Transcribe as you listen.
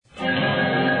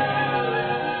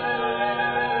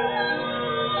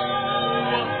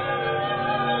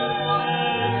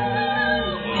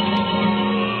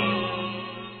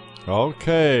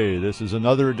Okay, this is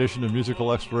another edition of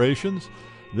Musical Explorations.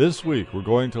 This week we're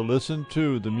going to listen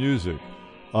to the music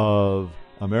of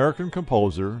American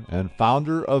composer and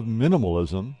founder of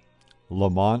minimalism,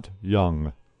 Monte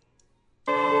Young.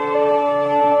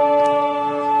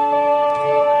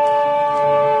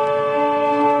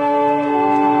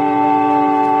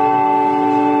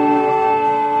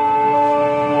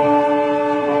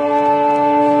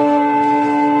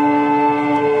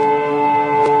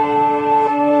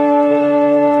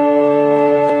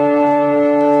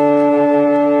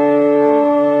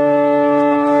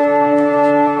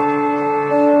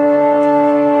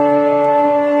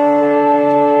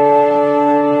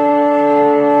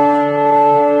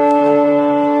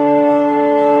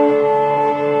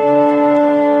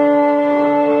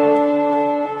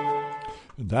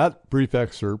 That brief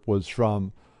excerpt was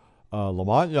from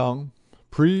Monte Young,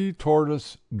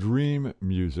 Pre-Tortoise Dream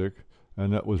Music,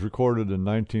 and that was recorded in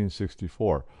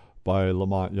 1964 by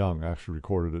Monte Young. Actually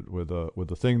recorded it with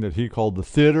a thing that he called the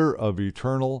Theater of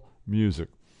Eternal Music.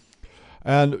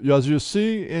 And as you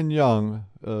see in Young,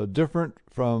 different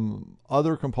from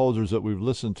other composers that we've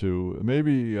listened to,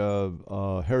 maybe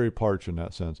Harry Partch in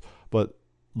that sense, but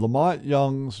Monte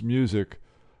Young's music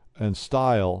and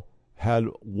style had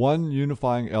one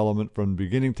unifying element from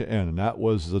beginning to end, and that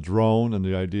was the drone and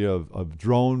the idea of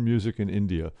drone music in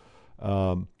India.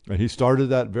 And he started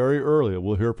that very early.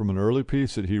 We'll hear from an early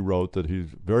piece that he wrote that he's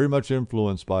very much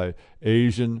influenced by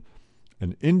Asian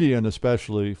and Indian,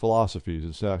 especially, philosophies.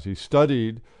 In fact, he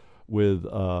studied with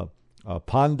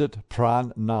Pandit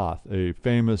Pran Nath, a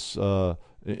famous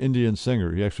Indian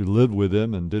singer. He actually lived with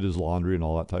him and did his laundry and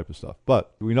all that type of stuff.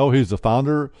 But we know he's the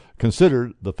founder,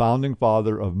 considered the founding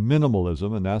father of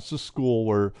minimalism, and that's the school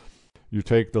where you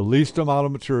take the least amount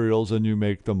of materials and you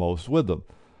make the most with them.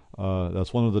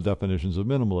 That's one of the definitions of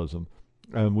minimalism.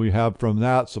 And we have from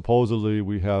that, supposedly,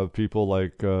 we have people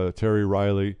like Terry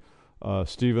Riley,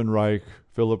 Stephen Reich,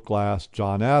 Philip Glass,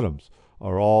 John Adams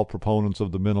are all proponents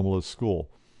of the minimalist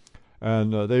school.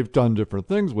 And they've done different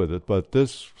things with it, but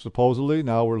this supposedly,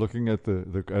 now we're looking at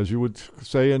the as you would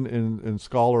say in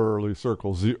scholarly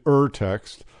circles, the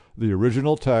text, the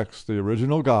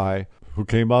original guy who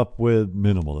came up with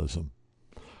minimalism.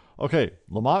 Okay,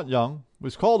 Monte Young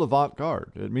was called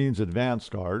avant-garde. It means advance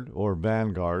guard or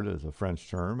vanguard is a French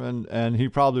term, and he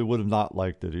probably would have not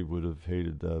liked it. He would have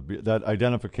hated that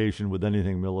identification with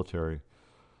anything military.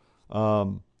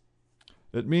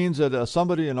 It means that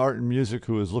somebody in art and music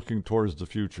who is looking towards the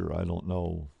future. I don't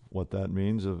know what that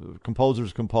means.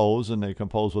 Composers compose, and they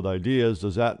compose with ideas.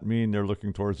 Does that mean they're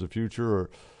looking towards the future?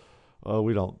 Or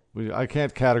we don't. I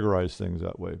can't categorize things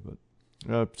that way,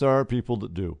 but there are people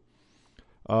that do.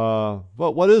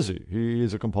 But what is he? He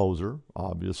is a composer,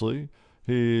 obviously.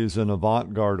 He's an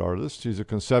avant-garde artist. He's a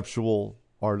conceptual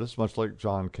artist, much like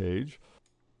John Cage.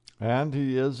 And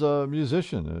he is a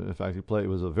musician. In fact, he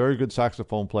was a very good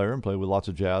saxophone player and played with lots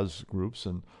of jazz groups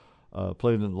and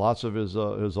played in lots of his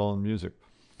own music.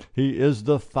 He is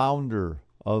the founder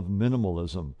of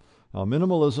minimalism. Now,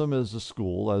 minimalism is the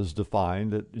school, as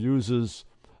defined, that uses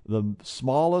the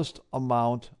smallest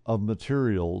amount of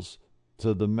materials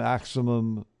to the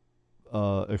maximum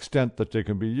extent that they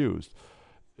can be used.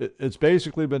 It's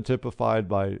basically been typified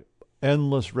by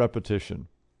endless repetition,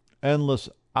 endless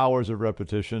hours of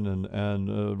repetition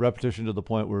and repetition to the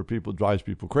point where drives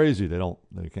people crazy.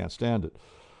 They can't stand it.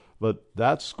 But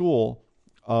that school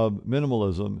of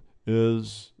minimalism he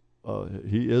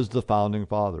is the founding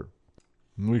father.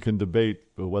 We can debate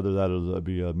whether that will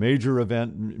be a major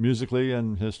event musically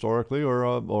and historically or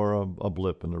a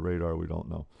blip in the radar. We don't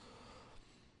know.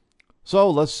 So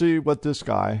let's see what this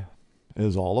guy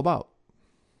is all about.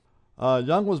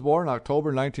 Young was born October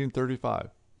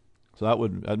 1935. So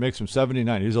that makes him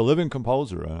 79. He's a living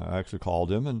composer. I actually called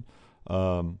him, and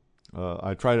I'm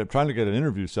trying to get an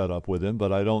interview set up with him, but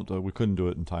we couldn't do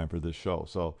it in time for this show.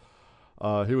 So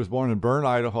he was born in Bern,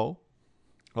 Idaho.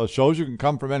 Well, it shows you can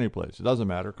come from any place. It doesn't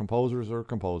matter. Composers are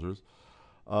composers.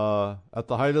 At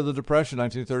the height of the Depression,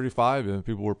 1935,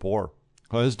 people were poor.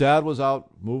 His dad was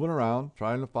out moving around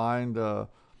trying to find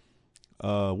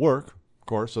work, of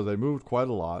course. So they moved quite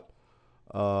a lot,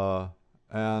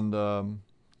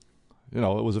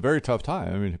 it was a very tough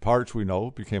time. I mean, Partch, we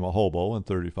know, became a hobo in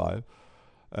 35.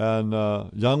 And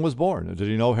Young was born. Did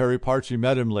he know Harry Partch? He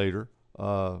met him later,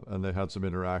 and they had some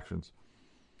interactions.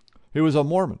 He was a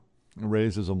Mormon,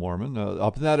 raised as a Mormon.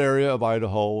 Up in that area of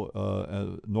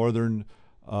Idaho, northern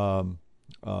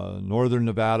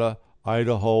Nevada,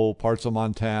 Idaho, parts of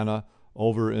Montana,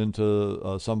 over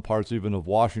into some parts even of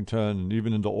Washington and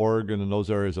even into Oregon and those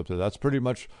areas up there. That's pretty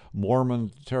much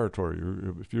Mormon territory.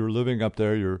 If you're living up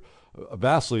there, you're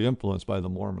vastly influenced by the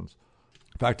Mormons.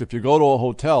 In fact, if you go to a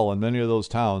hotel in many of those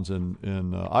towns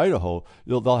in Idaho,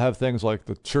 they'll have things like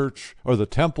the church or the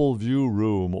temple view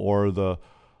room, or they'll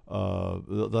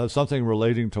have something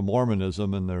relating to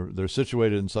Mormonism, and they're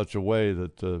situated in such a way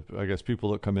that I guess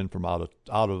people that come in from out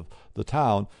of the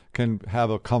town can have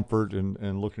a comfort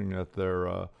in looking at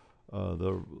their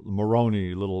the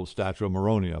Moroni, little statue of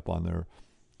Moroni up on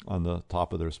the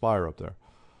top of their spire up there.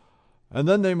 And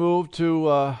then they moved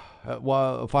to,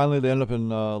 finally they ended up in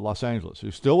Los Angeles. He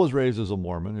still was raised as a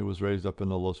Mormon. He was raised up in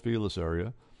the Los Feliz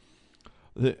area.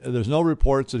 There's no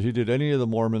reports that he did any of the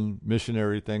Mormon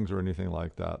missionary things or anything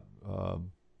like that.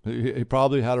 He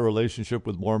probably had a relationship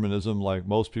with Mormonism like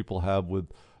most people have with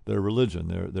their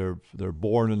religion. They're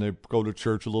born and they go to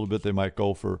church a little bit. They might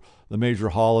go for the major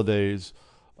holidays,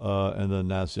 and then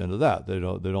that's the end of that. They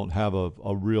don't have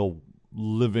a real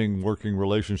living, working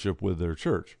relationship with their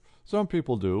church. Some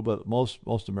people do, but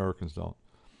most Americans don't.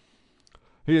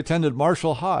 He attended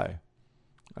Marshall High,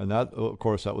 and that, of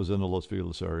course, that was in the Los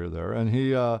Feliz area there. And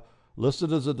he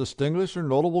listed as a distinguished or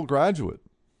notable graduate.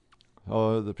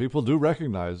 The people do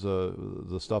recognize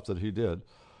the stuff that he did.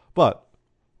 But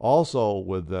also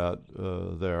with that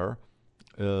there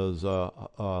is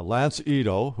Lance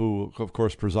Ito, who, of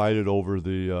course, presided over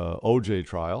the OJ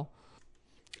trial.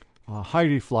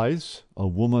 Heidi Fleiss, a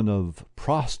woman of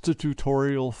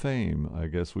prostitutorial fame, I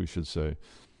guess we should say,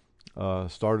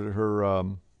 started her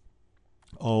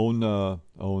own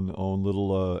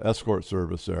little escort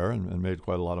service there, and made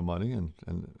quite a lot of money, and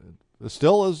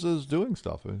still is doing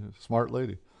stuff. A smart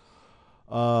lady.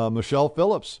 Michelle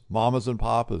Phillips, Mamas and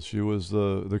Papas. She was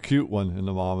the cute one in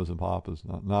the Mamas and Papas,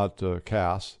 not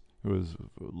Cass, who was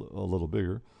a little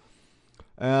bigger.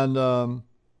 And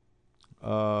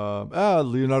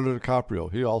Leonardo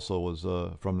DiCaprio, he also was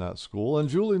from that school. And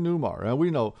Julie Newmar. And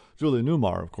we know Julie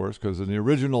Newmar, of course, because in the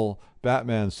original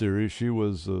Batman series, she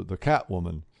was the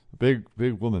Catwoman. Big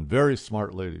woman, very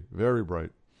smart lady, very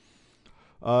bright.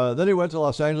 Then he went to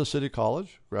Los Angeles City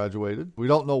College, graduated. We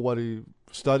don't know what he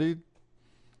studied.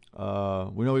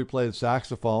 We know he played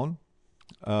saxophone.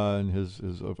 And his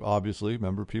obviously,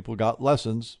 remember, people got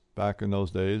lessons back in those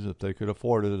days if they could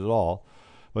afford it at all.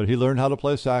 But he learned how to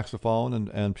play saxophone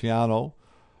and piano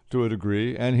to a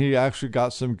degree, and he actually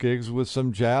got some gigs with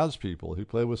some jazz people. He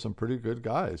played with some pretty good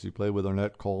guys. He played with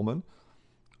Ornette Coleman,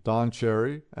 Don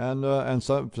Cherry, and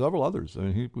several others. I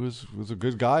mean, he was a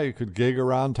good guy. He could gig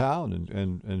around town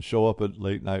and show up at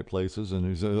late night places, and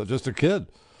he's just a kid.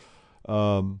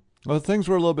 Well, things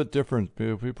were a little bit different.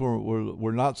 People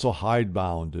were not so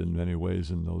hidebound in many ways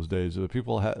in those days.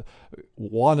 People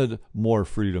wanted more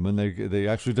freedom, and they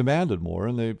actually demanded more.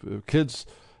 And kids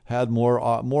had more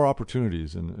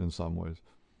opportunities in some ways.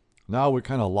 Now we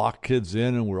kind of lock kids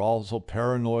in, and we're all so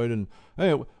paranoid. And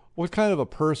hey, what kind of a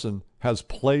person has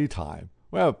playtime?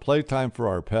 We have playtime for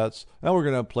our pets, and we're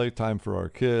going to have playtime for our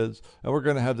kids, and we're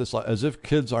going to have this as if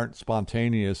kids aren't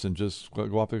spontaneous and just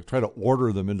go off and try to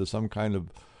order them into some kind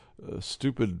of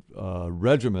stupid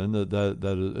regimen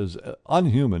that is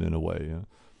unhuman in a way. You know?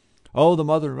 Oh, the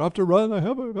mother, I have to run. I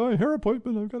have a hair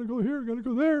appointment. I've got to go here. I've got to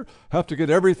go there. Have to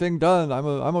get everything done. I'm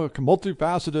a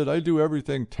multifaceted. I do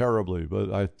everything terribly,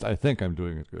 but I think I'm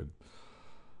doing it good.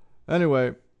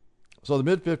 Anyway, so the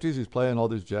mid-50s, he's playing all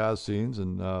these jazz scenes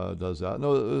and does that.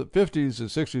 No, the 50s and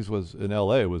 60s was in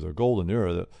L.A. was a golden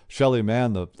era. Shelly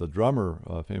Manne, the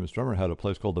drummer, famous drummer, had a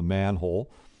place called the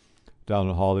Manhole down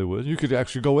in Hollywood. You could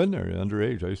actually go in there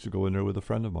underage. I used to go in there with a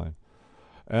friend of mine.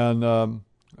 And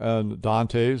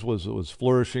Dante's was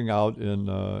flourishing out in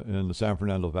the San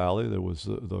Fernando Valley. There was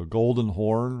the Golden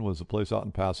Horn was a place out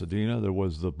in Pasadena. There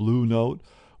was the Blue Note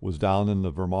was down in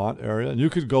the Vermont area. And you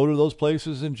could go to those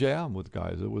places and jam with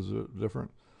guys. It was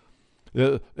different.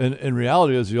 In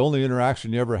reality, it was the only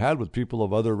interaction you ever had with people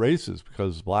of other races,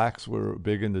 because blacks were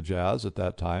big into jazz at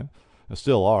that time, and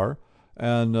still are.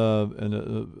 And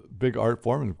a big art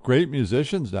form, and great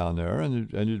musicians down there, and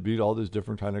you'd meet all these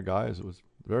different kind of guys. It was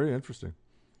very interesting.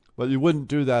 But you wouldn't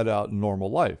do that out in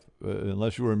normal life.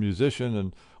 Unless you were a musician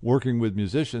and working with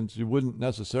musicians, you wouldn't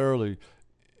necessarily,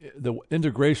 the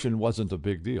integration wasn't a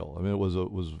big deal. I mean, it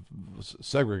was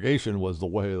segregation was the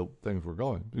way things were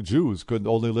going. The Jews could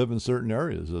only live in certain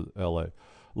areas of L.A.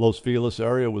 Los Feliz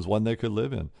area was one they could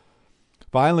live in.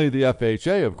 Finally, the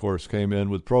FHA, of course, came in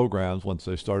with programs once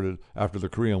they started after the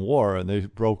Korean War, and they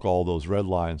broke all those red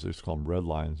lines. They used to call them red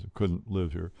lines. Couldn't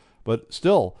live here. But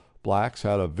still, blacks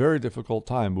had a very difficult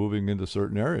time moving into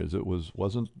certain areas. It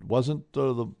wasn't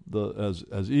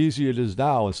as easy as it is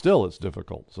now, and still it's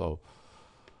difficult. So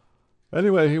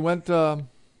anyway, he went. He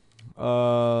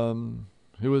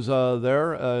was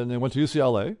there, and they went to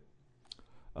UCLA.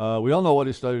 We don't know what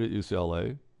he studied at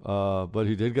UCLA, but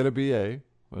he did get a BA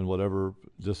in whatever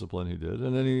discipline he did.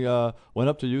 And then he went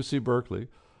up to UC Berkeley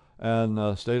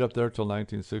and stayed up there till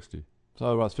 1960. So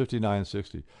about 59,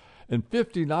 60. In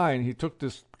 59, he took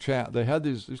this chance. They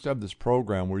used to have this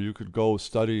program where you could go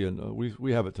study, and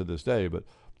we have it to this day, but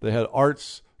they had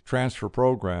arts transfer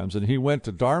programs, and he went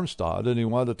to Darmstadt, and he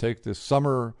wanted to take this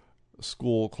summer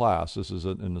school class. This is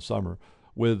in the summer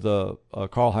with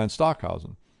Karl-Heinz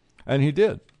Stockhausen, and he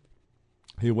did.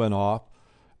 He went off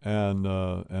and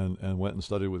went and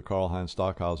studied with Karl-Heinz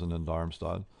Stockhausen in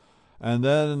Darmstadt. And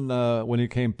then when he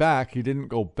came back, he didn't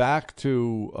go back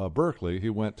to Berkeley. He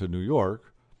went to New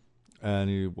York,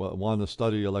 and he wanted to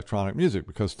study electronic music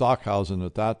because Stockhausen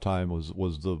at that time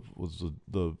was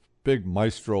the big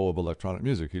maestro of electronic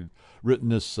music. He'd written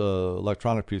this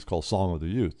electronic piece called "Song of the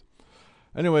Youth."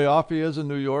 Anyway, off he is in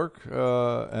New York,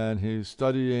 and he's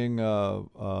studying.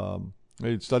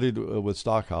 He studied with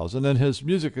Stockhausen, and his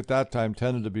music at that time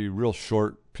tended to be real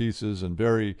short pieces and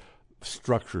very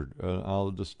structured.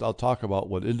 I'll talk about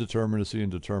what indeterminacy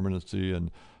and determinacy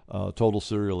and total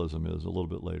serialism is a little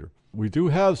bit later. We do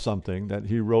have something that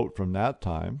he wrote from that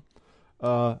time,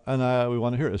 and we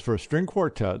want to hear it. It's for a string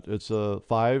quartet. It's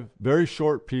 5 very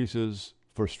short pieces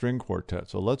for string quartet.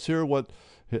 So let's hear what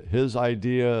his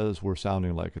ideas were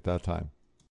sounding like at that time.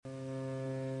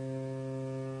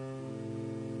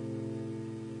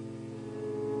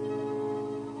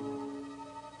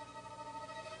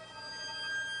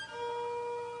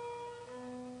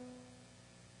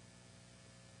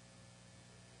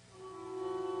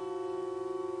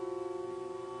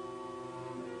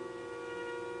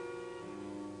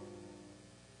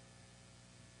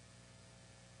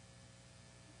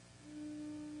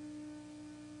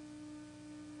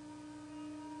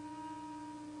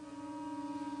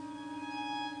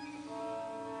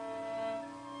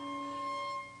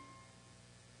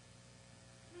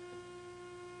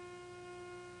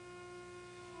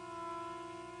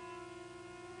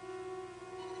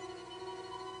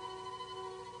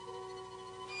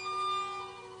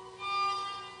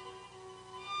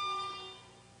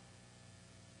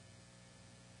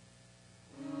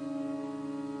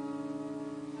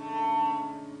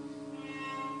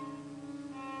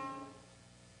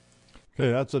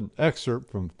 Okay, that's an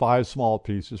excerpt from 5 small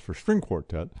pieces for string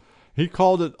quartet. He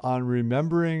called it "On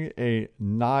Remembering a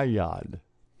Naiad."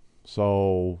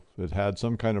 So it had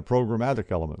some kind of programmatic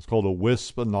element. It's called a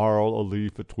wisp, a gnarl, a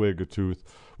leaf, a twig, a tooth.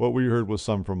 What we heard was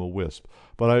some from a wisp.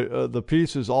 But the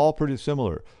piece is all pretty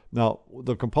similar. Now,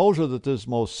 the composer that this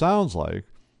most sounds like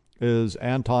is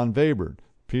Anton Webern.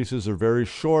 Pieces are very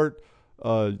short,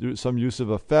 some use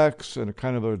of effects, and a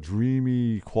kind of a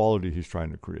dreamy quality he's trying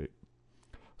to create.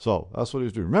 So that's what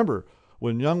he's doing. Remember,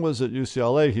 when Young was at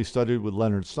UCLA, he studied with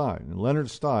Leonard Stein. And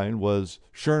Leonard Stein was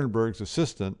Schoenberg's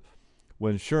assistant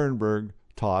when Schoenberg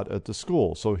taught at the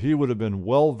school. So he would have been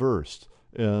well-versed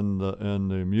in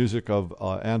the music of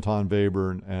Anton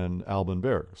Webern and Alban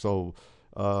Berg. So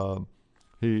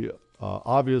he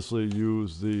obviously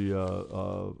used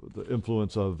the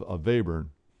influence of Webern.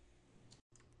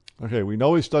 Okay, we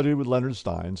know he studied with Leonard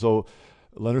Stein. So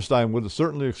Leonard Stein would have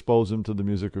certainly exposed him to the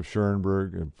music of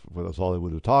Schoenberg, and that's all they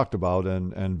would have talked about,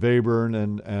 and Webern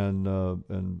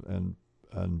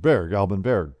and Berg, Alban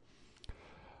Berg.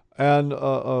 And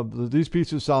these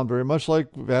pieces sound very much like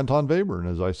Anton Webern,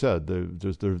 as I said.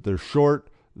 They're short,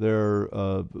 they're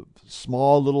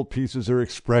small little pieces, they're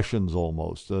expressions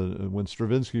almost. When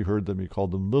Stravinsky heard them, he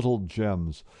called them little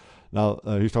gems. Now,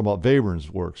 he's talking about Webern's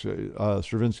works.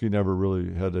 Stravinsky never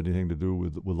really had anything to do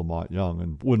with Monte Young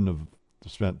and wouldn't have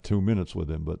spent 2 minutes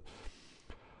with him. But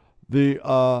the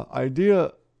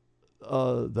idea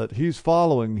that he's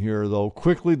following here, though,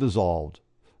 quickly dissolved.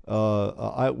 We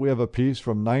have a piece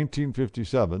from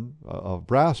 1957, a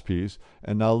brass piece,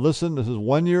 and now listen, this is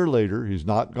 1 year later. He's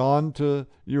not gone to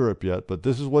Europe yet, but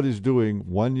this is what he's doing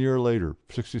 1 year later,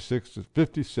 56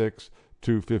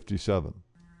 to 57.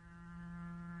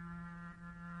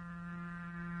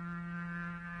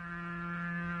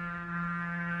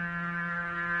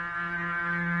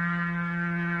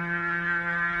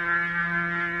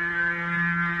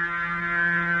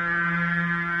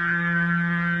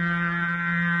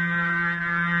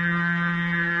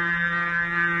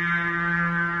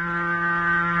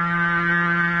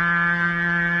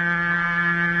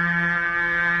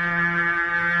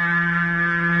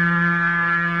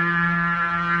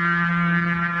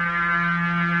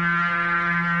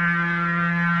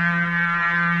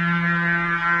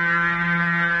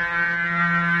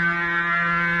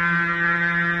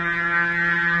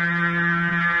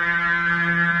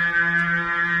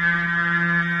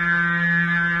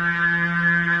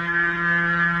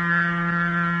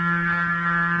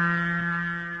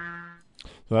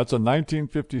 So that's a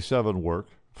 1957 work.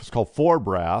 It's called For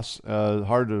Brass.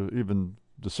 Hard to even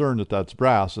discern that that's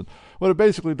brass. And what it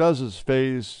basically does is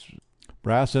phase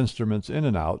brass instruments in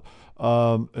and out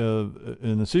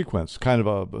in a sequence, kind of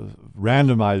a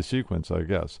randomized sequence, I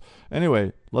guess.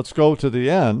 Anyway, let's go to the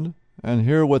end and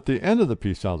hear what the end of the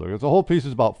piece sounds like. The whole piece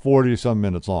is about 40-some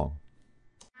minutes long.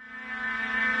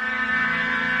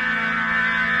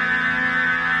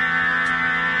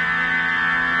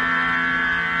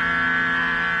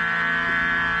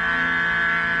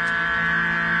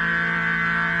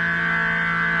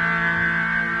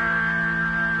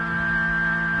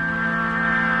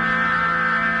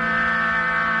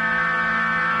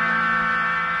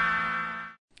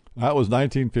 That was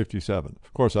 1957.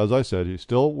 Of course, as I said, he's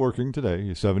still working today.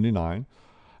 He's 79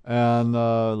 and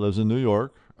lives in New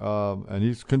York. And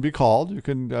he can be called. You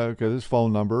can get his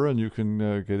phone number and you can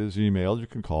get his email. You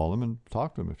can call him and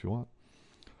talk to him if you want.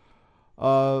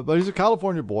 But he's a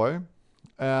California boy.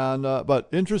 And but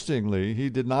interestingly, he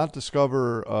did not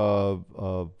discover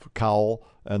Cowell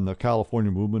and the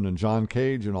California movement and John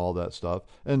Cage and all that stuff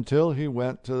until he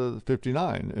went to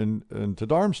 59 and to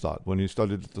Darmstadt when he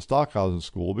studied at the Stockhausen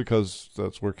School, because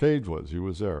that's where Cage was. He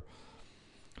was there.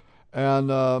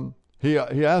 And he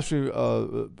actually,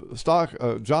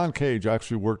 John Cage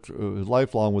actually worked his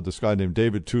lifelong with this guy named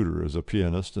David Tudor as a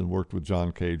pianist, and worked with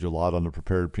John Cage a lot on the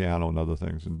prepared piano and other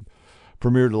things, and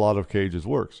premiered a lot of Cage's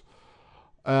works.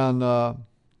 And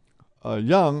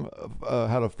Young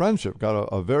had a friendship, got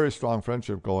a very strong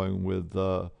friendship going with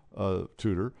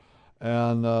Tudor.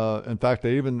 And in fact,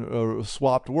 they even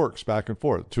swapped works back and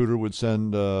forth. Tudor would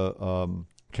send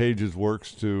Cage's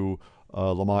works to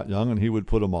Lamont Young, and he would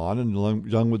put them on. And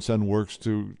Young would send works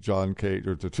to John Cage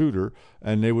or to Tudor,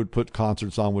 and they would put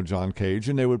concerts on with John Cage,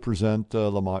 and they would present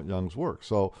Lamont Young's work.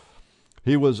 So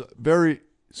he was very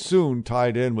soon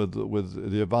tied in with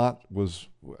the avant, was,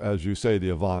 as you say, the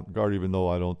avant-garde, even though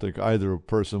I don't think either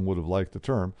person would have liked the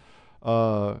term.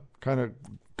 Kind of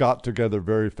got together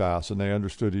very fast, and they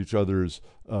understood each other's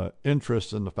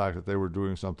interests in the fact that they were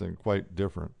doing something quite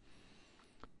different.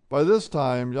 By this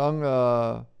time,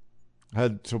 Young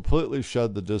had completely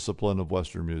shed the discipline of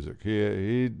Western music.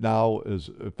 He now is,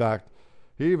 in fact,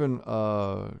 he even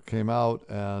came out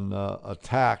and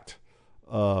attacked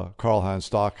Karlheinz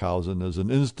Stockhausen as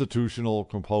an institutional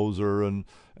composer and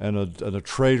a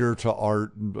traitor to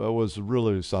art. It was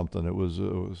really something. It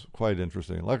was quite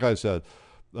interesting. Like I said,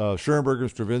 Schoenberg and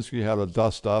Stravinsky had a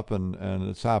dust up, and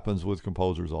it happens with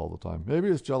composers all the time. Maybe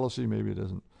it's jealousy, maybe it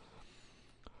isn't.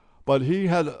 But he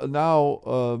had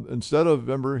now, instead of,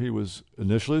 remember, he was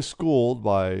initially schooled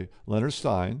by Leonard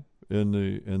Stein in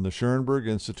the Schoenberg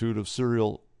Institute of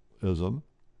Serialism,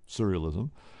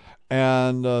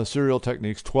 and serial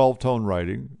techniques, 12-tone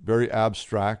writing, very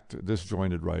abstract,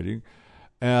 disjointed writing.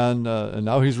 And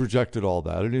now he's rejected all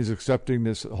that, and he's accepting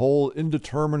this whole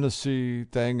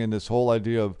indeterminacy thing, and this whole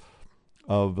idea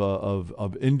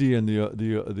of Indian,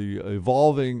 the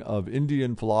evolving of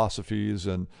Indian philosophies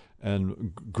and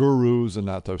gurus and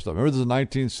that type of stuff. Remember, this is the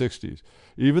 1960s.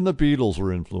 Even the Beatles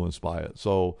were influenced by it.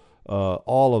 So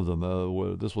all of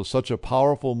them. This was such a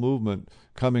powerful movement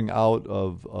coming out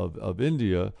of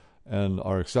India. And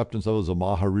our acceptance of it, as a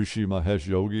Maharishi Mahesh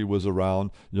Yogi was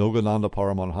around. Yogananda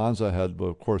Paramahansa had,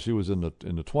 of course, he was in the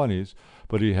 20s,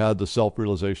 but he had the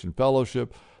Self-Realization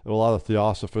Fellowship. There were a lot of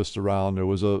theosophists around. There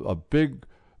was a big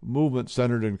movement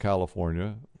centered in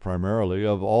California, primarily,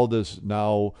 of all this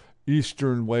now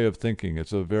Eastern way of thinking.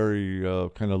 It's a very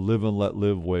kind of live and let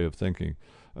live way of thinking.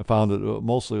 I found it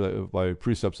mostly by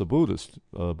precepts of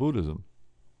Buddhism.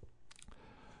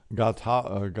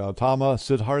 Gautama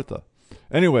Siddhartha.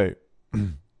 Anyway,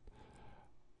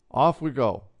 off we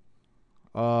go.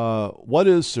 What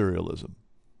is serialism?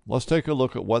 Let's take a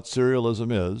look at what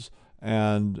serialism is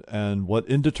and what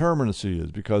indeterminacy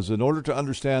is, because in order to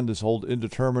understand this whole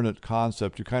indeterminate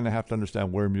concept, you kind of have to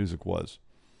understand where music was.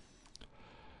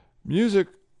 Music,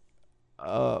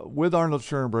 with Arnold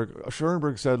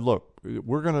Schoenberg said, look,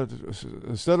 we're going to,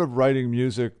 instead of writing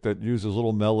music that uses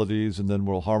little melodies and then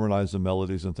we'll harmonize the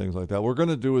melodies and things like that, what we're going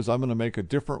to do is I'm going to make a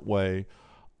different way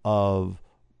of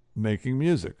making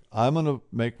music. I'm going to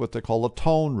make what they call a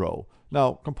tone row.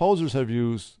 Now, composers have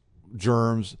used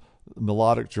germs,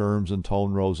 melodic germs and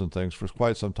tone rows and things for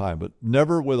quite some time, but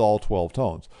never with all 12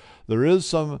 tones. There is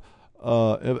some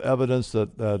evidence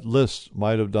that Liszt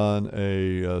might have done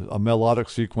a melodic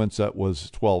sequence that was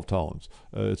 12 tones.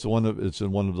 It's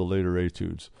in one of the later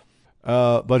etudes.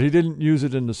 But he didn't use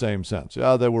it in the same sense.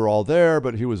 Yeah, they were all there,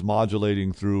 but he was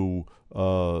modulating through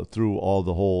all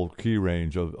the whole key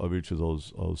range of each of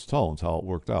those tones, how it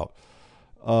worked out.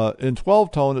 In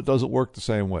 12 tone, it doesn't work the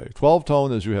same way. 12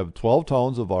 tone is you have 12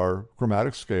 tones of our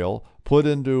chromatic scale put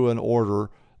into an order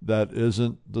that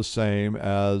isn't the same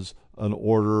as an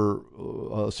order,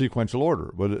 a sequential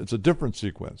order, but it's a different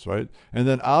sequence, right? And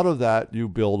then out of that, you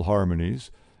build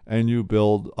harmonies and you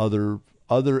build other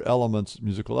elements,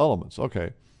 musical elements.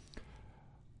 Okay.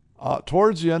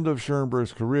 Towards the end of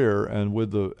Schoenberg's career, and with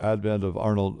the advent of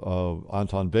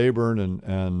Anton Webern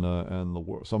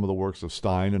and some of the works of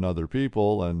Stein and other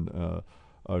people, and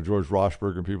George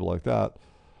Rochberg and people like that,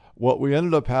 what we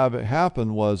ended up having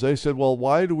happen was they said, well,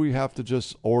 why do we have to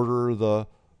just order the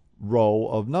row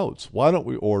of notes? Why don't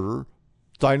we order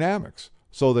dynamics?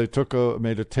 So they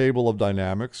made a table of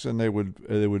dynamics, and they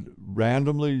would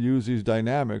randomly use these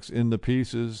dynamics in the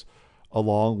pieces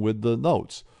along with the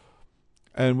notes.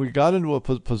 And we got into a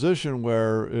position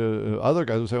where other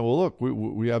guys would say, well, look,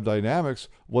 we have dynamics.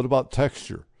 What about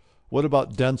texture? What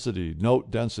about density,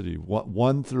 note density,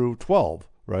 1 through 12,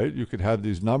 right? You could have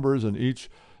these numbers, and each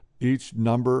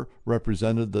number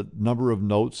represented the number of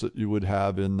notes that you would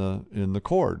have in the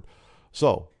chord.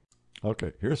 So,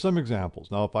 okay, here's some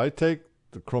examples. Now, if I take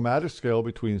the chromatic scale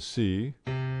between C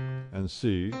and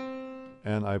C,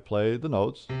 and I play the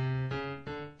notes,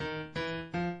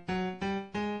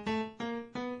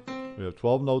 we have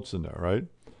 12 notes in there, right?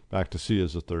 Back to C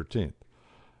is the 13th.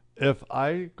 If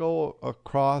I go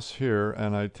across here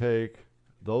and I take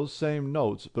those same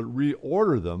notes, but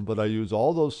reorder them, but I use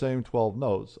all those same 12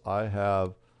 notes, I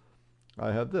have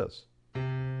this.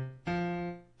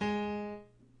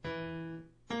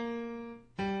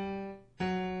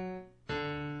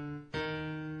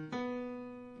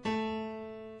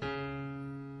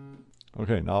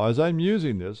 Okay, now as I'm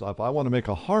using this, if I want to make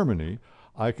a harmony,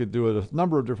 I could do it a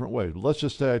number of different ways. Let's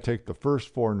just say I take the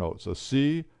first 4 notes, a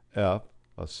C, F,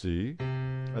 a C,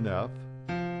 an F,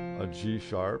 a G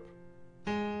sharp,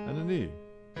 and an E.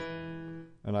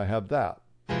 And I have that.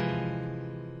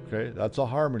 Okay, that's a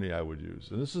harmony I would use.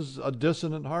 And this is a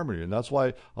dissonant harmony, and that's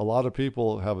why a lot of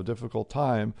people have a difficult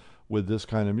time with this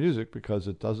kind of music, because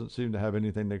it doesn't seem to have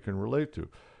anything they can relate to.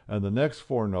 And the next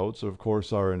 4 notes, of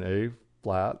course, are an A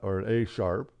flat or an A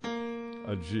sharp,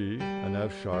 a G, an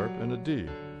F sharp, and a D.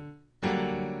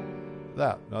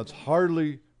 Now, it's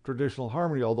hardly traditional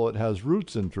harmony, although it has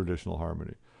roots in traditional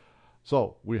harmony.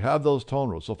 So we have those tone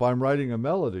rows. So if I'm writing a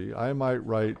melody, I might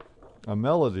write a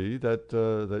melody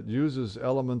that uses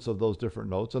elements of those different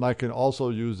notes, and I can also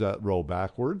use that row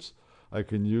backwards. I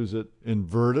can use it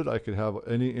inverted. I could have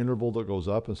any interval that goes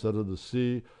up. Instead of the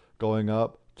C going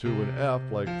up to an F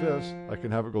like this, I can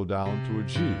have it go down to a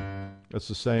G. It's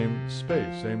the same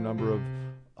space, same number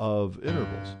of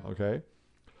intervals, okay?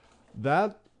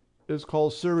 That is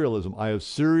called serialism. I have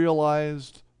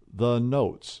serialized the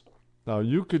notes. Now,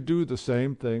 you could do the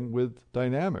same thing with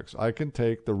dynamics. I can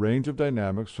take the range of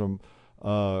dynamics from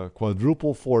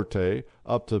quadruple forte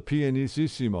up to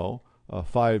pianissimo,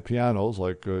 5 pianos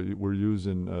like were used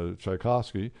in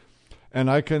Tchaikovsky,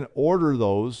 and I can order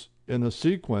those in a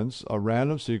sequence, a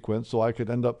random sequence, so I could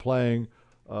end up playing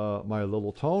my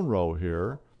little tone row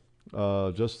here,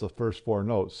 just the first 4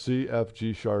 notes, C, F,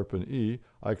 G sharp, and E.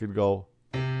 I could go.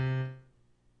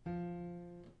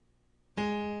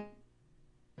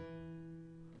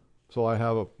 So I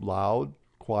have a loud,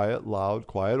 quiet,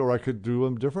 or I could do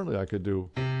them differently. I could do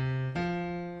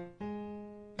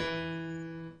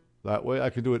that way. I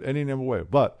could do it any number of ways.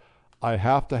 But I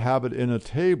have to have it in a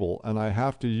table, and I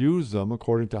have to use them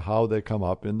according to how they come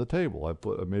up in the table. I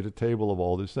made a table of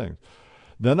all these things.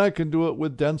 Then I can do it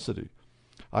with density.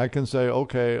 I can say,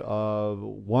 okay,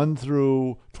 1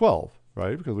 through 12,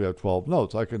 right? Because we have 12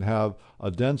 notes. I can have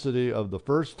a density of the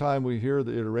first time we hear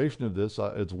the iteration of this,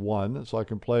 it's 1. So I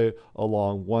can play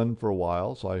along 1 for a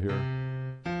while. So I hear.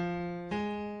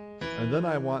 And then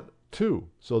I want 2.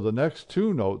 So the next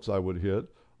 2 notes I would hit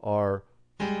are.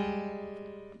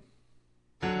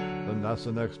 Then that's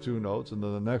the next 2 notes. And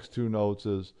then the next 2 notes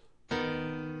is.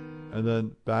 And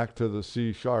then back to the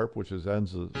C sharp, which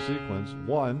ends the sequence,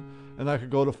 1. And I could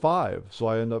go to 5. So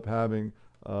I end up having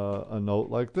a note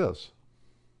like this.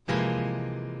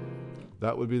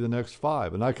 That would be the next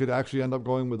 5. And I could actually end up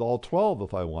going with all 12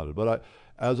 if I wanted. But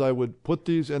as I would put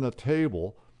these in a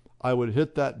table, I would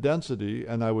hit that density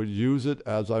and I would use it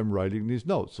as I'm writing these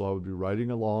notes. So I would be writing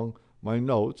along my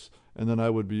notes, and then I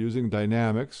would be using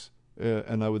dynamics,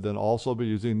 and I would then also be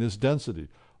using this density.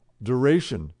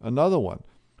 Duration, another one.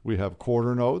 We have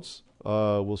quarter notes.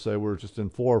 We'll say we're just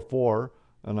in 4/4,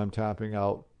 and I'm tapping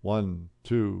out 1,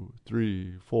 2,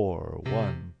 3, 4,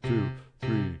 1, 2,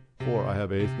 3, 4. I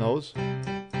have eighth notes.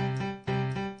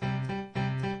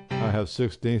 I have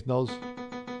 16th notes.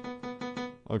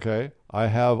 Okay, I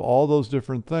have all those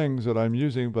different things that I'm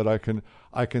using, but I can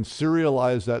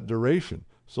serialize that duration,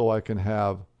 so I can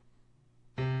have.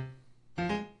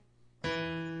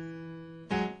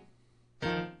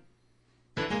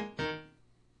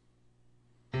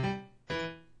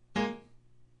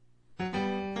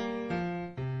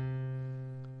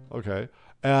 Okay,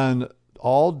 and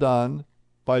all done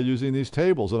by using these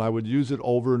tables, and I would use it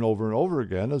over and over and over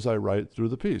again as I write through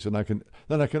the piece, and I can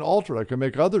alter it. I can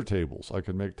make other tables. I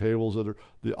can make tables that are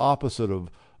the opposite of.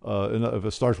 If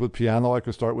it starts with piano, I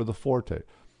could start with a forte.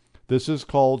 This is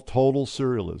called total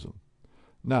serialism.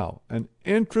 Now, an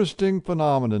interesting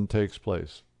phenomenon takes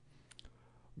place.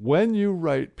 When you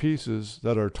write pieces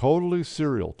that are totally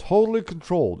serial, totally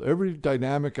controlled, every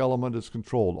dynamic element is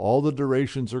controlled, all the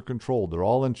durations are controlled, they're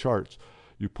all in charts.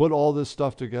 You put all this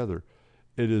stuff together,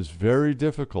 it is very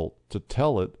difficult to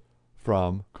tell it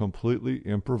from completely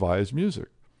improvised music.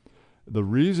 The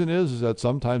reason is that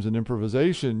sometimes in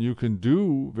improvisation you can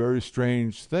do very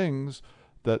strange things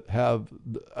that have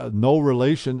no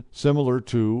relation similar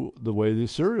to the way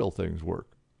these serial things work.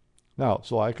 Now,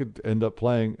 so I could end up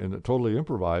playing in a totally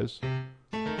improvised.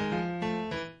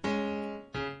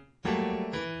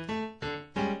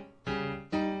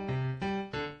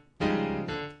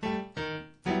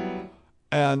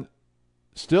 And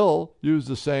still use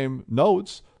the same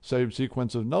notes, same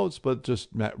sequence of notes, but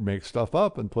just make stuff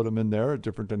up and put them in there at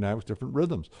different dynamics, different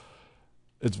rhythms.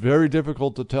 It's very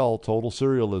difficult to tell total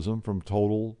serialism from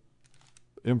total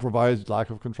improvised lack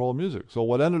of control music. So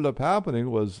what ended up happening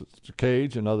was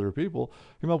Cage and other people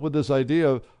came up with this idea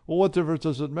of, well, what difference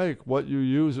does it make what you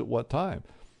use at what time?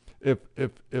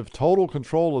 If total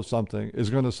control of something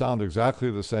is going to sound exactly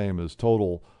the same as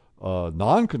total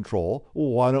non-control,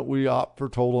 well, why don't we opt for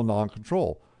total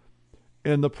non-control?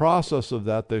 In the process of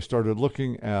that, they started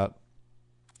looking at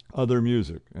other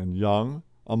music, and Young,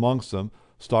 amongst them,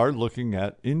 started looking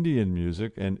at Indian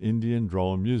music and Indian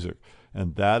drone music.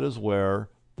 And that is where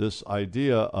this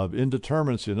idea of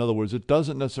indeterminacy, in other words, it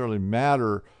doesn't necessarily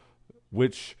matter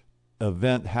which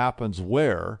event happens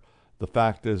where. The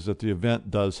fact is that the event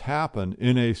does happen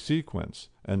in a sequence,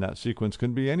 and that sequence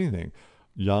can be anything.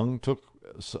 Young took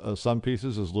some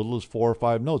pieces as little as 4 or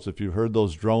 5 notes. If you heard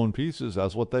those drone pieces,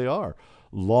 that's what they are.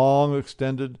 Long,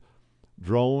 extended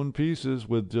drone pieces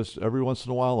with just every once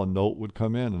in a while a note would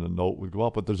come in and a note would go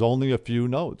up, but there's only a few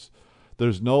notes.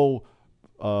 There's no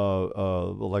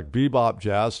like bebop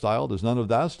jazz style. There's none of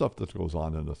that stuff that goes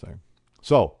on in the thing.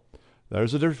 So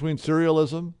there's a difference between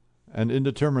serialism and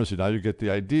indeterminacy. Now you get the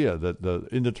idea that the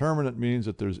indeterminate means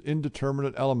that there's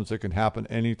indeterminate elements that can happen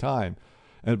anytime.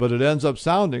 But it ends up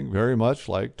sounding very much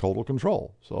like total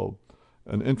control. So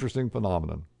an interesting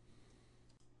phenomenon.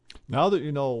 Now that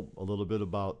you know a little bit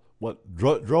about what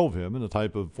drove him and the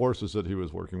type of forces that he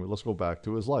was working with, let's go back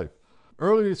to his life.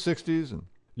 Early 60s, and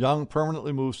Young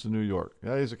permanently moves to New York.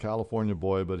 Yeah, he's a California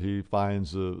boy, but he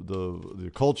finds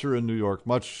the culture in New York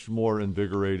much more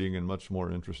invigorating and much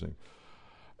more interesting.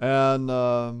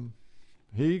 And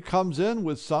he comes in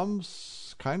with some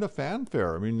kind of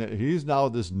fanfare. I mean, he's now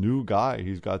this new guy.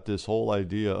 He's got this whole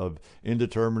idea of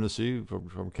indeterminacy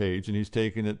from Cage, and he's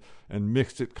taken it and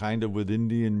mixed it kind of with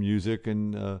Indian music,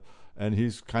 and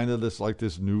he's kind of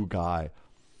this new guy,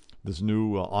 this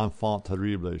new enfant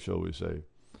terrible, shall we say.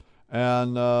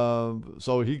 And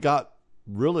so he got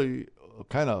really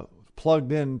kind of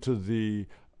plugged into the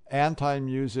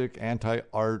anti-music,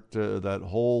 anti-art, that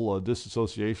whole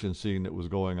disassociation scene that was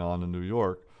going on in New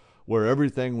York, where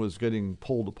everything was getting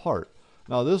pulled apart.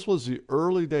 Now, this was the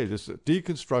early days.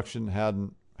 Deconstruction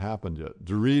hadn't happened yet.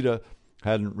 Derrida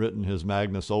hadn't written his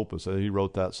magnus opus. He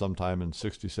wrote that sometime in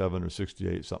 67 or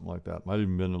 68, something like that. Might have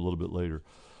even been a little bit later.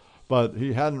 But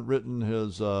he hadn't written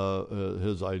his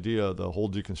idea, the whole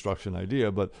deconstruction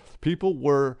idea. But people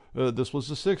were, this was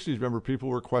the 60s, remember, people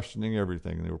were questioning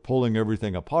everything. They were pulling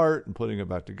everything apart and putting it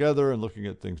back together and looking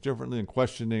at things differently and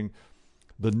questioning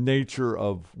the nature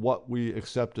of what we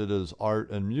accepted as art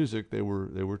and music. They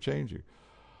were changing.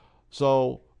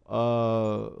 So,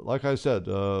 like I said,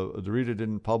 Derrida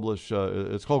didn't publish,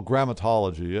 it's called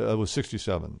Grammatology. It was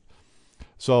 67.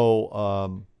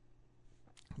 So,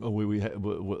 we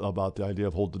about the idea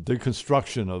of the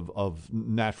deconstruction of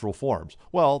natural forms.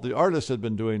 Well, the artists had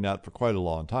been doing that for quite a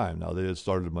long time. Now, they had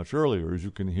started much earlier, as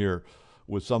you can hear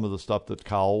with some of the stuff that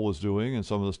Cowell was doing and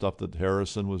some of the stuff that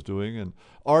Harrison was doing. And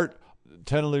art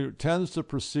tends to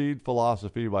precede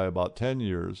philosophy by about 10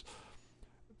 years.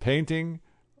 Painting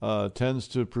tends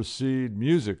to precede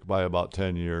music by about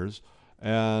 10 years.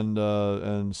 And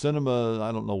cinema,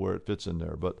 I don't know where it fits in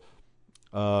there, but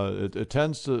It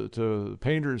tends to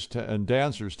painters and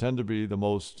dancers tend to be the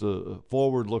most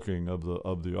forward-looking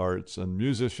of the arts, and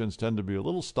musicians tend to be a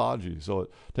little stodgy. So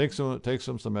it takes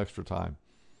them some extra time,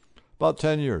 about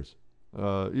 10 years,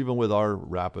 even with our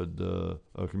rapid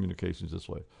communications this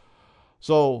way.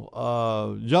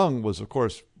 So Young was, of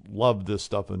course, loved this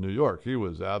stuff in New York. He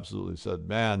was absolutely said,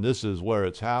 "Man, this is where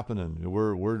it's happening.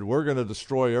 We're going to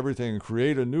destroy everything and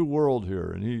create a new world here."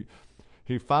 And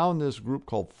he found this group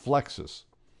called Flexus.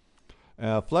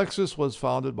 Flexus was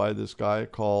founded by this guy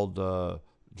called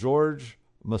George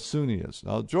Masunius.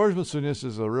 Now, George Masunius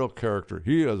is a real character.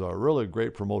 He is a really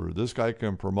great promoter. This guy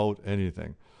can promote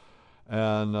anything.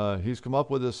 And he's come up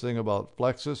with this thing about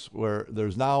Flexus, where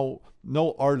there's now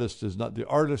the artist is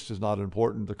not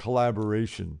important. The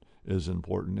collaboration is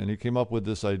important. And he came up with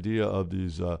this idea of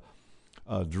these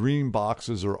dream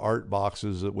boxes or art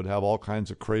boxes that would have all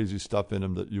kinds of crazy stuff in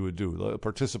them that you would do,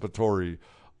 participatory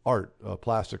art,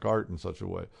 plastic art in such a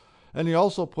way. And he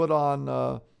also put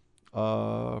on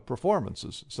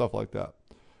performances, stuff like that.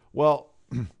 Well,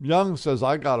 Young says,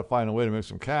 I got to find a way to make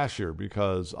some cash here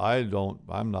because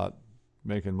I'm not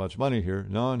making much money here.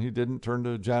 No, and he didn't turn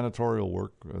to janitorial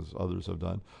work as others have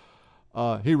done.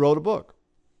 He wrote a book.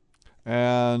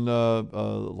 And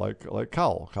like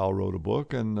Cowell wrote a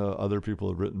book, and other people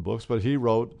have written books, but he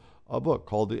wrote a book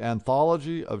called The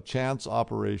Anthology of Chance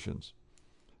Operations.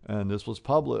 And this was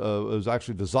published. It was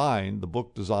actually designed, the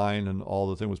book design and all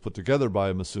the thing was put together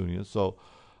by Masunius. So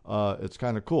it's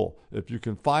kind of cool. If you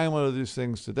can find one of these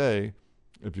things today,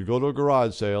 if you go to a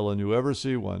garage sale and you ever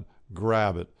see one,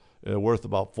 grab it. It's worth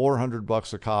about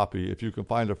 $400 a copy if you can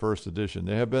find a first edition.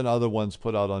 There have been other ones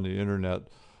put out on the internet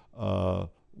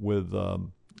with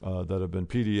that have been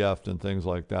PDF'd and things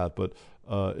like that. But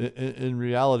in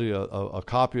reality, a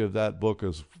copy of that book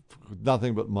is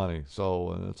nothing but money.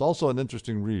 So it's also an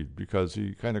interesting read because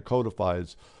he kind of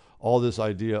codifies all this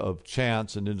idea of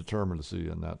chance and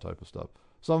indeterminacy and that type of stuff,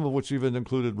 some of which even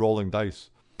included rolling dice.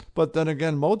 But then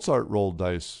again, Mozart rolled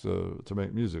dice to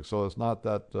make music, so it's not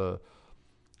that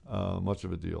much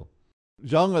of a deal.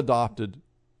 Young adopted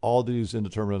all these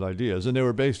indeterminate ideas, and they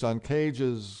were based on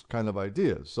Cage's kind of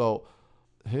ideas. So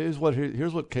here's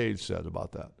what Cage said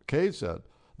about that. Cage said,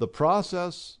 the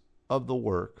process of the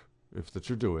work, that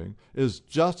you're doing, is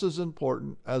just as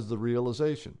important as the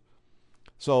realization.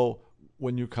 So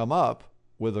when you come up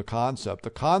with a concept, the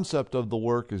concept of the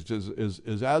work is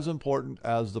as important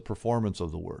as the performance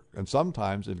of the work. And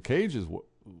sometimes in Cage's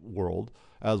world,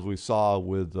 as we saw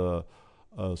with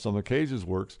some of Cage's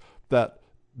works, that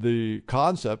the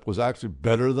concept was actually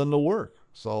better than the work.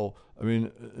 So, I mean,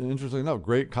 interestingly enough,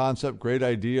 great concept, great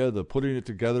idea. The putting it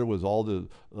together with all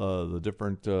the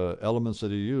different elements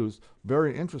that he used,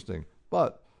 very interesting.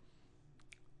 But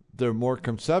they're more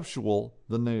conceptual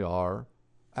than they are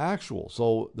actual.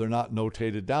 So they're not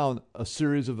notated down. A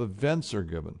series of events are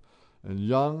given. And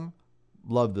Young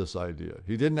loved this idea.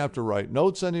 He didn't have to write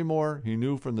notes anymore. He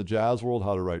knew from the jazz world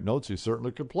how to write notes. He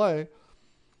certainly could play.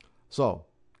 So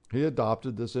he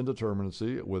adopted this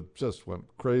indeterminacy, just went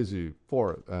crazy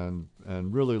for it and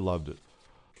really loved it.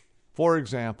 For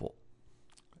example,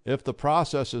 if the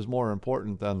process is more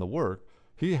important than the work,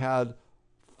 he had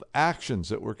actions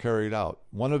that were carried out.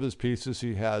 One of his pieces,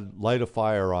 he had light a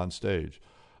fire on stage.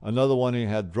 Another one, he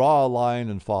had draw a line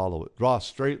and follow it, draw a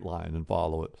straight line and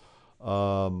follow it.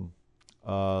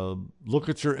 Look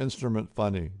at your instrument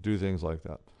funny, do things like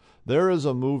that. There is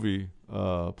a movie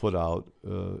put out.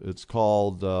 It's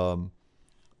called The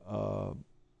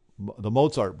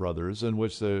Mozart Brothers, in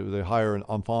which they hire an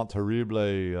enfant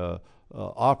terrible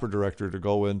opera director to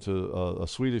go into a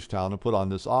Swedish town and put on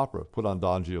this opera, put on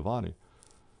Don Giovanni.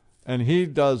 And he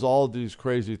does all these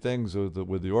crazy things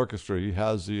with the orchestra. He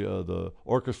has the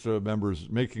orchestra members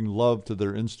making love to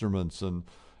their instruments and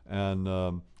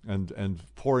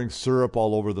pouring syrup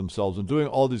all over themselves and doing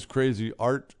all these crazy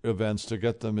art events to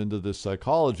get them into this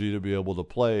psychology to be able to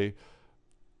play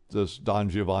this Don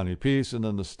Giovanni piece, and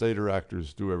then the Stater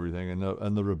actors do everything,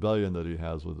 and the rebellion that he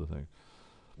has with the thing.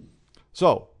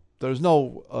 So there's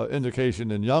no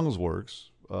indication in Young's works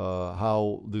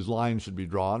how these lines should be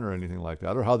drawn or anything like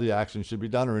that, or how the action should be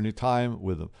done, or any time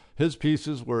with them. His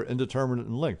pieces were indeterminate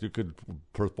in length. You could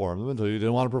perform them until you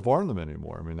didn't want to perform them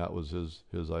anymore. I mean, that was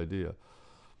his idea.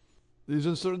 These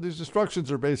instructions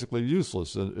are basically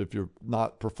useless if you're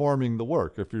not performing the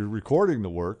work. If you're recording the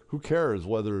work, who cares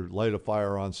whether light a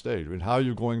fire on stage? I mean, how are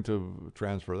you going to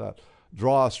transfer that?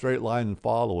 Draw a straight line and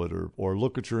follow it, or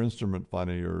look at your instrument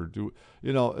funny, or do,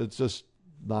 it's just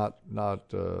not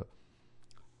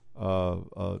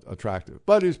attractive.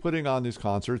 But he's putting on these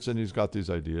concerts and he's got these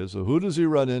ideas. So who does he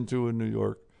run into in New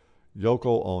York?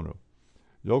 Yoko Ono.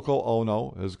 Yoko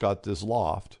Ono has got this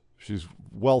loft. She's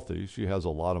wealthy. She has a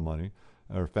lot of money.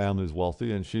 Her family's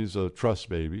wealthy, and she's a trust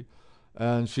baby.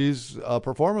 And she's a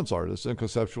performance artist and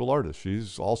conceptual artist.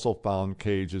 She's also found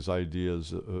Cage's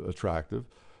ideas attractive.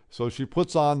 So she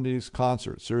puts on these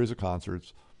concerts, series of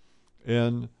concerts,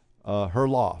 in her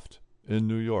loft in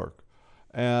New York.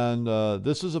 And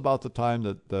this is about the time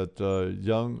that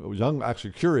Young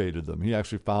actually curated them. He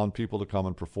actually found people to come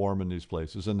and perform in these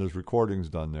places, and there's recordings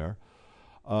done there.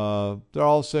 They're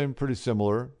all pretty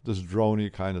similar, this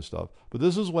droney kind of stuff. But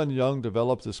this is when Young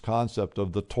developed this concept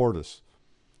of the tortoise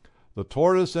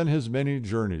and his many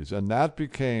journeys, and that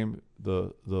became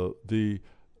the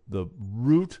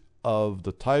root of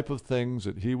the type of things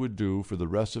that he would do for the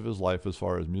rest of his life as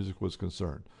far as music was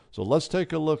concerned. So let's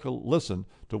take a listen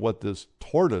to what this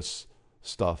tortoise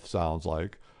stuff sounds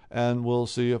like, and we'll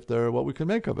see what we can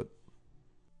make of it.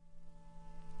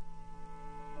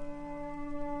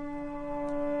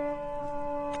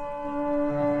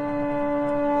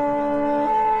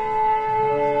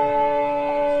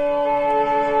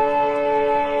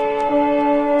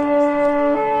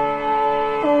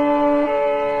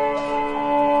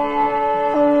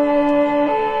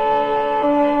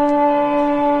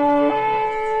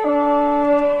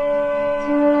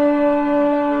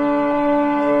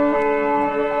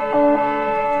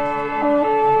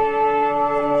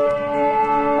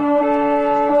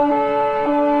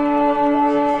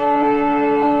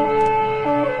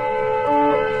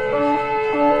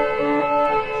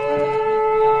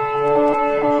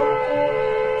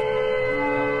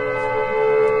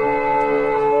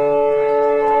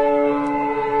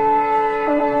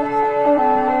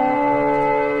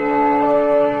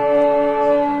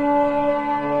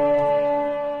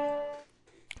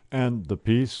 And the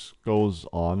piece goes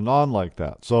on and on like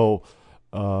that. So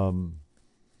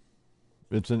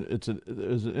there's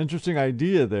an interesting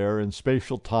idea there in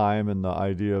spatial time and the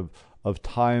idea of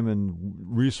time and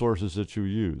resources that you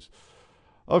use.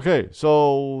 Okay,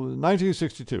 so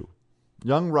 1962,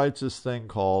 Young writes this thing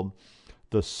called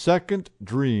The Second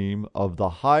Dream of the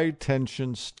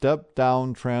High-Tension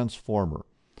Step-Down Transformer.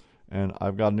 And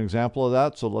I've got an example of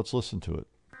that, so let's listen to it.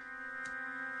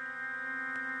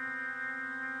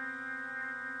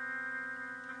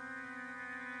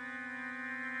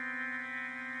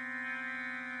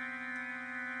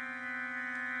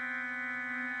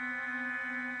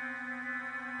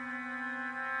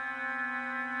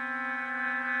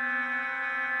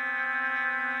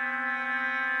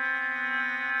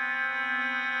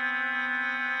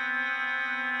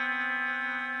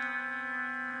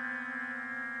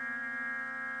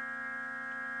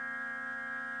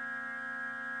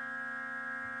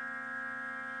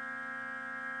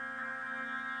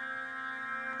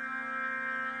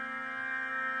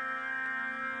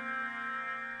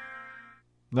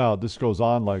 Now, this goes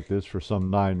on like this for some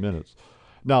 9 minutes.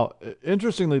 Now,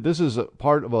 interestingly, this is a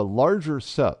part of a larger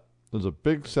set. There's a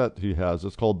big set he has.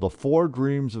 It's called The Four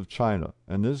Dreams of China.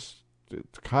 And this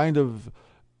kind of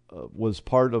was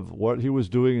part of what he was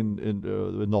doing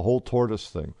in the whole tortoise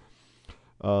thing,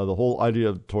 the whole idea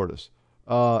of tortoise.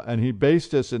 And he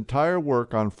based this entire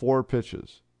work on 4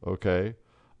 pitches, okay?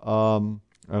 And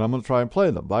I'm going to try and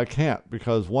play them, but I can't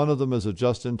because one of them is a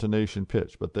just intonation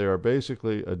pitch. But they are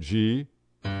basically a G,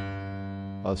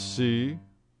 a C,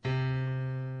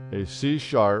 a C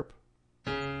sharp,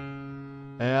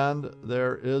 and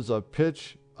there is a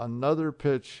pitch, another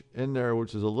pitch in there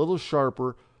which is a little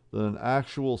sharper than an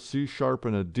actual C sharp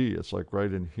and a D. It's like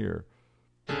right in here.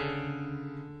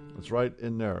 It's right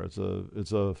in there.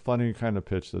 It's a funny kind of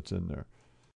pitch that's in there.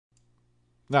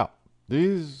 Now,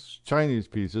 these Chinese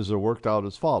pieces are worked out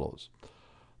as follows.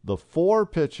 The 4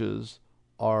 pitches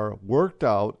are worked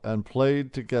out and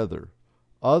played together.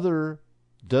 Other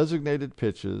designated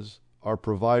pitches are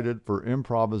provided for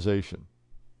improvisation.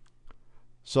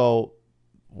 So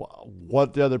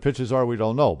what the other pitches are, we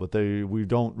don't know, but we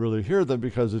don't really hear them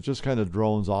because it just kind of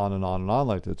drones on and on and on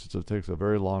like this. It takes a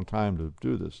very long time to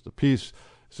do this. The piece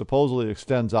supposedly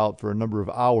extends out for a number of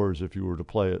hours if you were to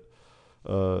play it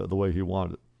the way he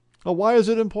wanted it. Now, why is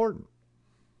it important?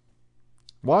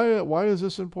 Why is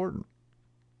this important?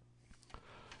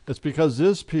 It's because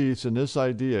this piece and this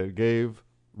idea gave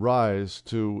rise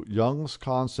to Young's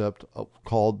concept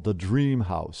called the dream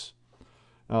house.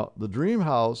 Now, the dream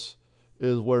house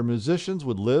is where musicians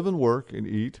would live and work and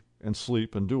eat and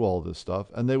sleep and do all this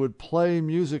stuff, and they would play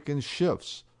music in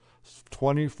shifts,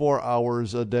 24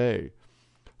 hours a day.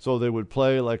 So they would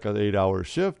play like an 8-hour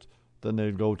shift, then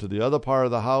they'd go to the other part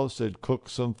of the house, they'd cook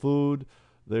some food,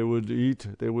 they would eat,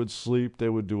 they would sleep, they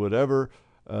would do whatever,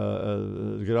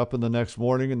 get up in the next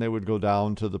morning, and they would go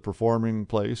down to the performing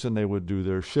place, and they would do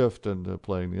their shift and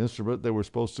playing the instrument. They were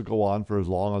supposed to go on for as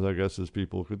long as, I guess, as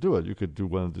people could do it. You could do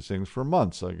one of these things for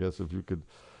months, I guess, if you could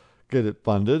get it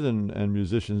funded and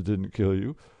musicians didn't kill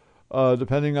you,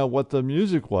 depending on what the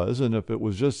music was. And if it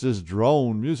was just this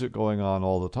drone music going on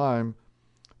all the time,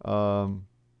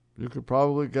 you could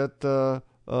probably get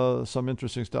some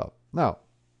interesting stuff. Now,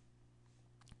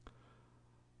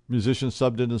 musicians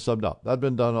subbed in and subbed out. That had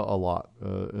been done a lot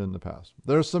in the past.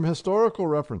 There's some historical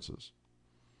references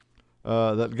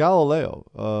that Galileo,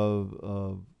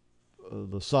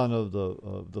 the son of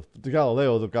the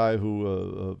Galileo, the guy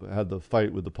who had the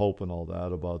fight with the Pope and all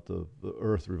that about the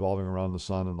Earth revolving around the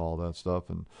sun and all that stuff,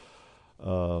 and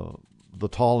the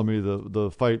Ptolemy,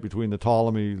 the fight between the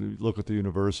Ptolemy look at the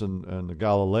universe and the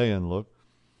Galilean look,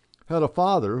 had a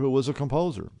father who was a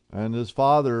composer, and his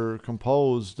father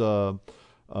composed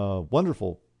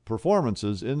wonderful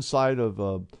performances inside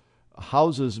of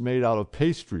houses made out of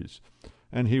pastries.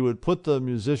 And he would put the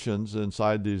musicians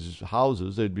inside these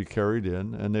houses. They'd be carried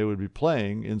in, and they would be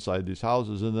playing inside these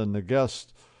houses. And then the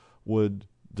guests would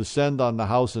descend on the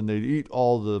house, and they'd eat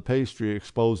all the pastry,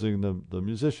 exposing the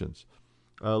musicians.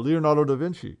 Leonardo da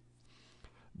Vinci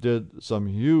did some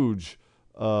huge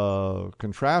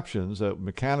contraptions,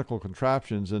 mechanical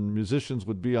contraptions, and musicians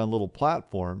would be on little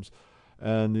platforms.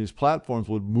 And these platforms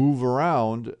would move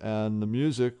around, and the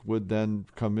music would then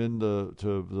come into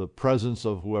the presence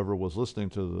of whoever was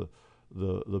listening to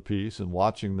the piece and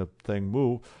watching the thing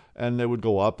move. And they would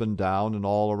go up and down and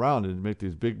all around and make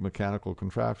these big mechanical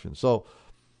contraptions. So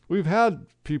we've had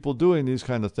people doing these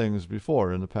kind of things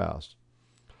before in the past.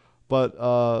 But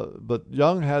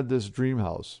Young had this dream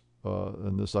house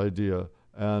and this idea,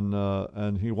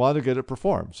 and he wanted to get it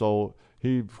performed. So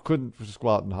he couldn't just go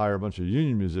out and hire a bunch of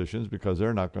union musicians because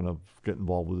they're not going to get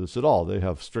involved with this at all. They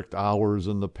have strict hours,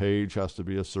 and the page has to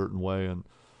be a certain way and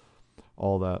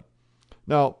all that.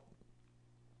 Now,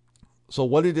 so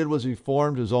what he did was he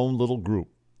formed his own little group.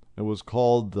 It was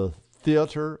called the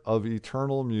Theater of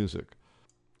Eternal Music.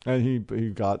 And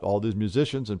he got all these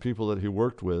musicians and people that he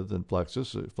worked with in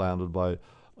Plexus, founded by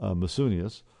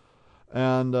Masunius,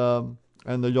 and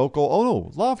the Yoko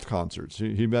Ono Loft concerts.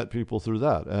 He met people through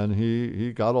that, and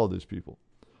he got all these people.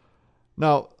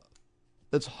 Now,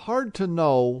 it's hard to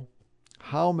know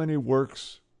how many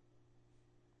works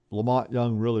Lamont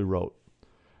Young really wrote.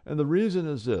 And the reason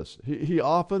is this. He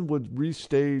often would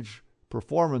restage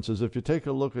performances. If you take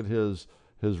a look at his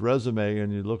resume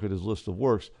and you look at his list of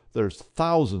works, there's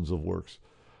thousands of works.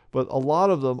 But a lot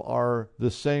of them are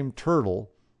the same turtle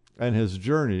and his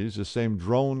journeys, the same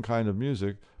drone kind of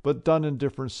music, but done in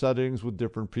different settings with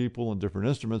different people and different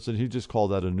instruments, and he just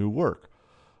called that a new work.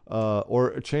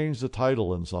 Or changed the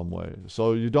title in some way.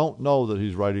 So you don't know that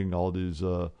he's writing all these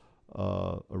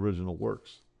original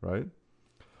works, right?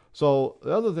 So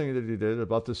the other thing that he did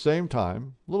about the same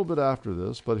time, a little bit after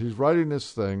this, but he's writing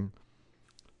this thing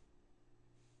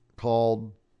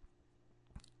called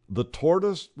The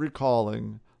Tortoise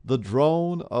Recalling the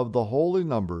Drone of the Holy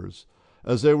Numbers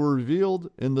as they were revealed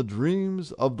in the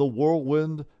dreams of the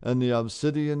whirlwind and the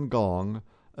obsidian gong,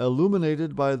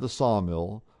 illuminated by the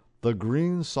sawmill, the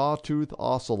green sawtooth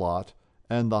ocelot,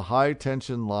 and the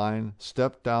high-tension line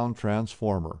step-down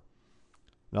transformer.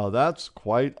 Now that's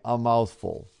quite a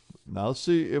mouthful. Now let's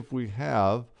see if we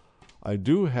have, I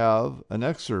do have an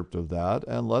excerpt of that,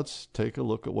 and let's take a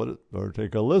look at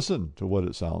take a listen to what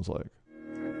it sounds like.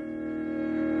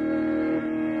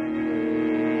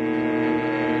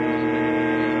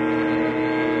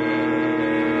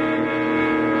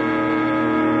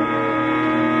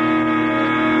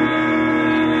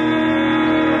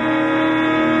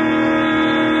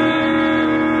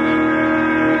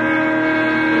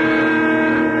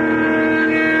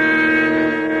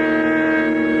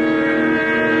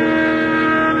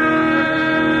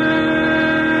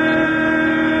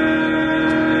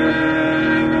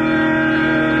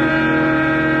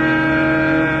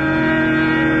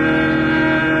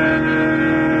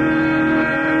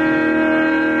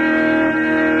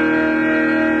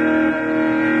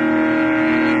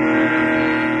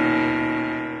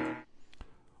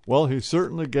 Well, he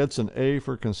certainly gets an A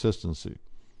for consistency.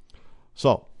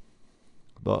 So,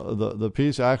 the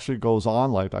piece actually goes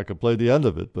on like, I could play the end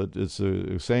of it, but it's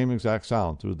the same exact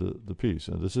sound through the piece.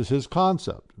 And this is his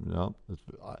concept. You know,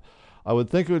 I would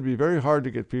think it would be very hard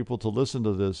to get people to listen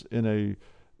to this in a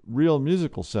real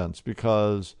musical sense,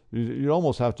 because you'd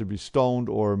almost have to be stoned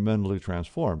or mentally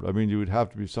transformed. I mean, you would have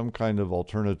to be some kind of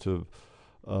alternative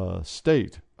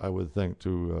state, I would think,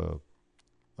 to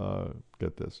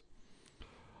get this.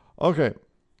 Okay,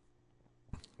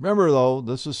 Remember, though,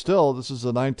 this is the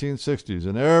 1960s,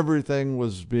 and everything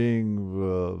was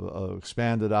being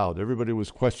expanded out. Everybody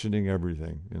was questioning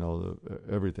everything,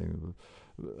 everything.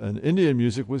 And Indian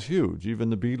music was huge. Even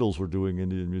the Beatles were doing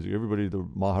Indian music. Everybody, the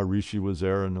Maharishi was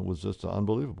there, and it was just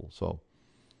unbelievable. So,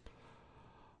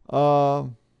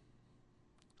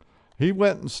 he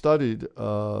went and studied,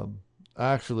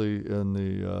 actually, in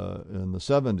the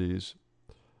 70s.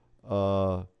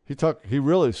 He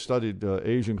really studied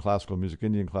Asian classical music,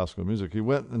 Indian classical music. He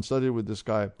went and studied with this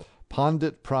guy,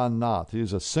 Pandit Pran Nath.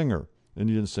 He's a singer,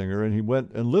 Indian singer, and he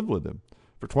went and lived with him.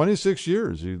 For 26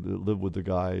 years, he lived with the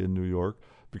guy in New York,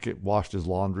 washed his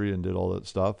laundry and did all that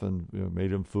stuff, and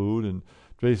made him food. And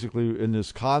basically, in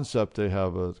this concept, they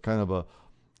have a kind of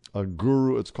a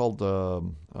guru. It's called,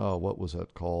 what was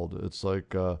that called? It's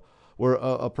like where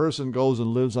a person goes and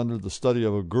lives under the study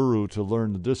of a guru to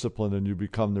learn the discipline, and you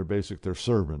become their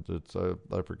servant. It's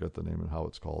I forget the name and how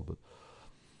it's called. But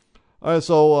all right,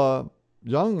 so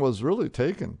Young was really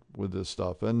taken with this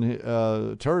stuff,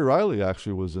 and Terry Riley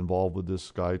actually was involved with this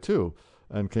guy too,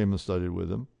 and came and studied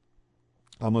with him.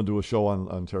 I'm going to do a show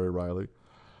on Terry Riley,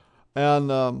 and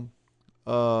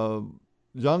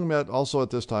Young met also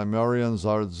at this time Marian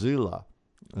Zarzila.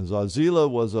 And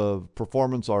Zarzila was a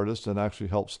performance artist and actually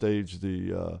helped stage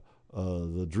the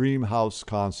Dream House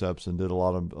concepts and did a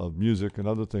lot of music and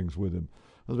other things with him.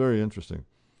 It was very interesting.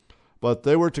 But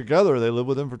they were together. They lived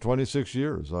with him for 26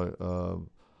 years.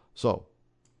 So,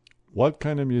 what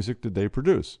kind of music did they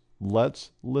produce?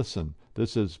 Let's listen.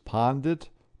 This is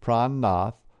Pandit Pran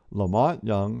Nath, Lamont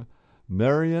Young,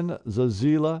 Marian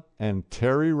Zarzila, and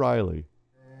Terry Riley.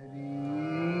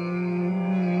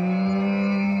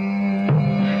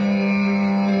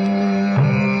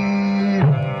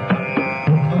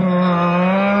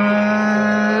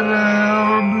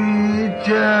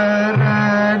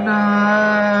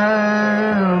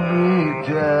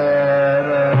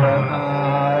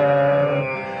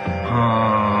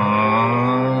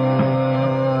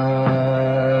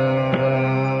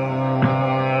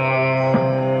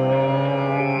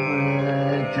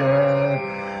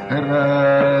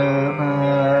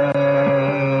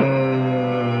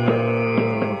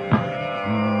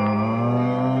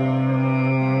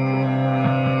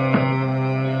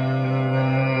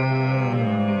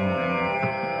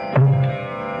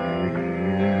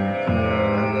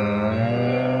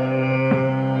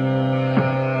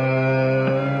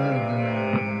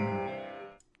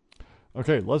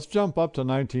 Okay, let's jump up to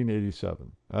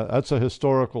 1987. That's a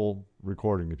historical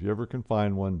recording. If you ever can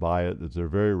find one, buy it. They're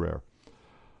very rare.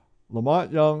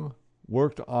 Lamont Young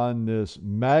worked on this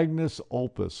magnus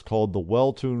opus called the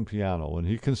Well-Tuned Piano, and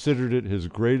he considered it his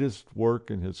greatest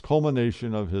work and his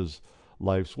culmination of his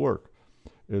life's work.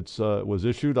 It was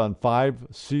issued on 5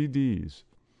 CDs,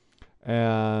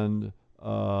 and he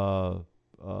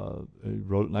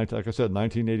wrote it, like I said,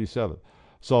 1987.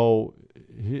 So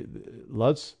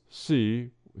let's see.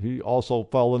 He also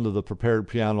fell into the prepared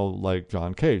piano like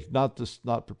John Cage. Not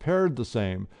prepared the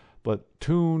same, but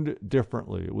tuned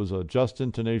differently. It was a just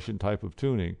intonation type of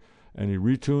tuning. And he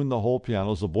retuned the whole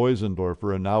piano as a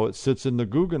Boisendorfer, and now it sits in the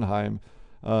Guggenheim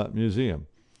Museum.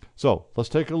 So let's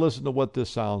take a listen to what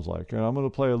this sounds like. And I'm going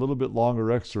to play a little bit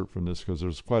longer excerpt from this because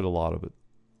there's quite a lot of it.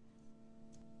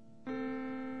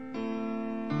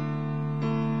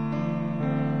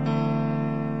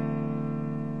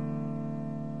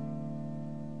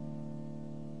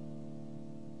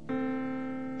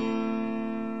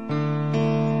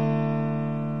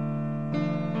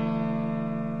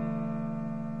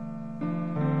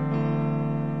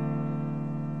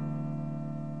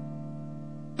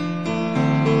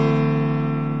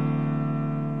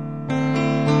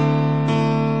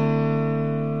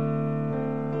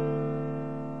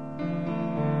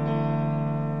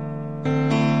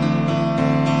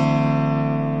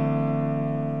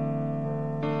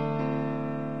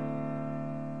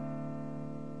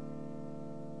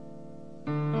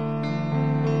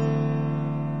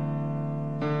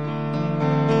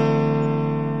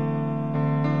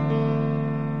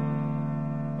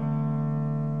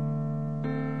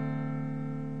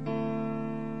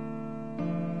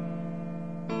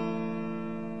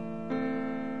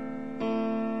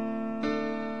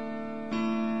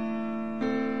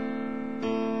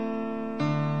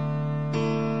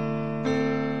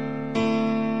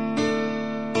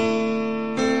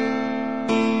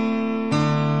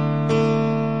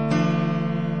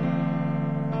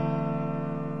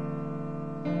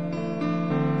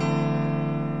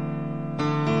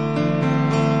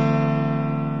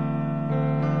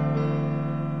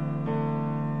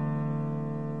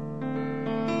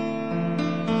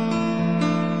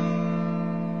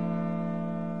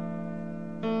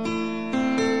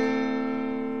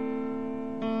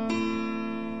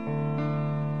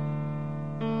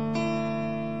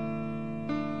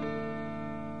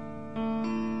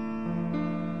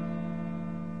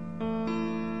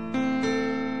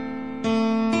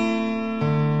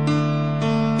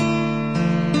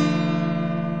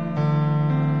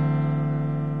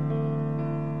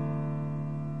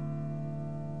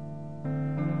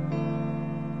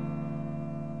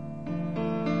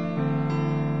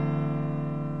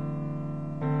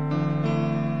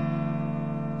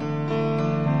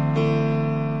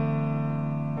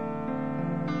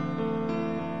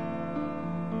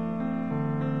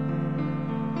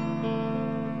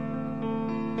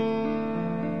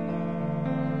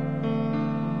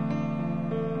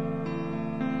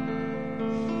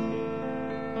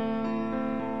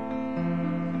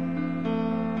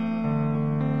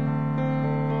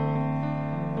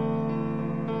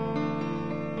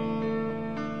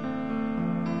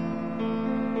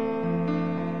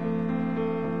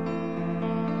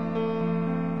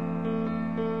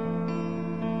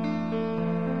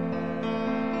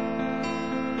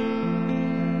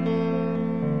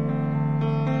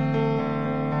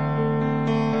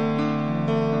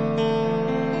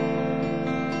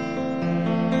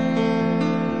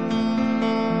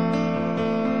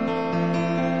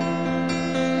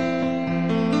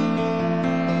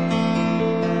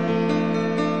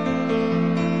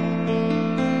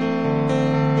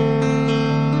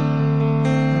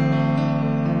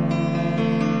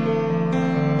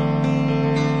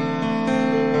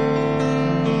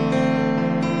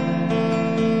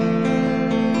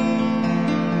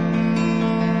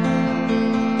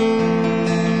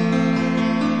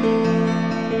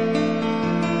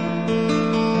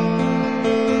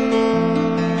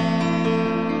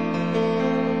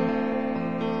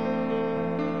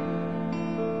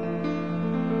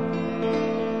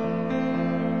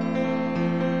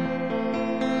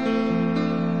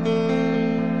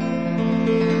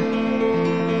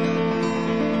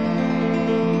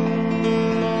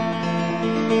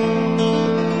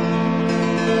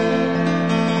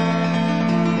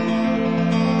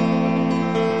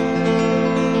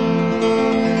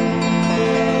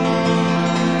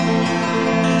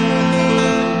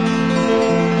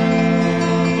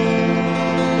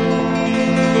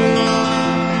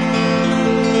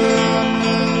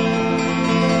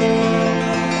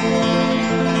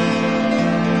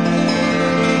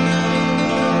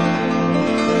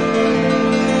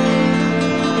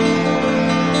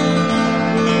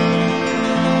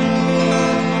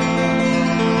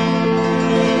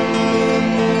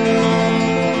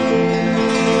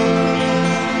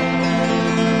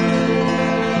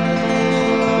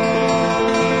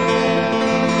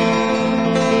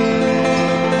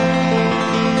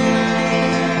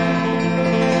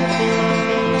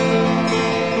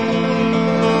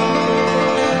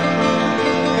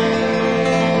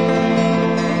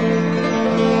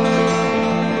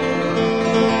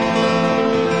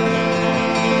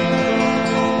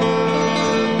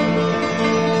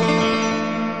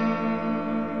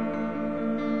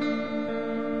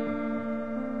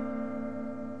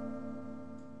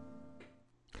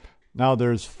 Now,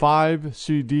 there's 5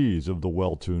 CDs of the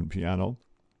well-tuned piano.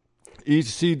 Each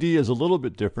CD is a little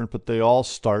bit different, but they all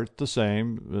start the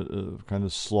same, kind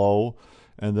of slow,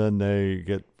 and then they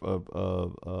get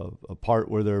a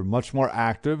part where they're much more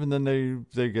active, and then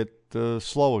they get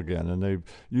slow again, and they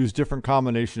use different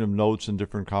combination of notes and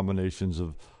different combinations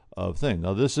of things.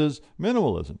 Now, this is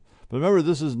minimalism. But remember,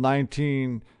 this is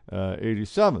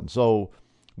 1987, so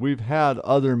we've had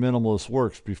other minimalist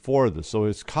works before this, so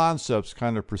his concepts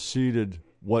kind of preceded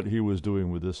what he was doing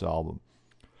with this album.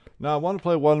 Now, I want to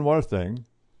play one more thing,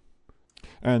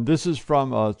 and this is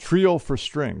from a Trio for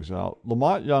Strings. Now,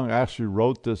 Monte Young actually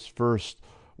wrote this first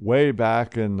way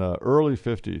back in the early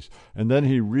 50s, and then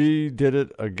he redid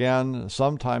it again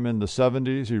sometime in the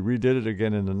 70s. He redid it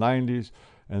again in the 90s,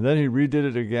 and then he redid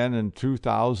it again in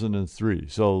 2003.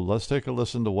 So let's take a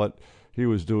listen to what he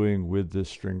was doing with this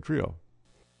string trio.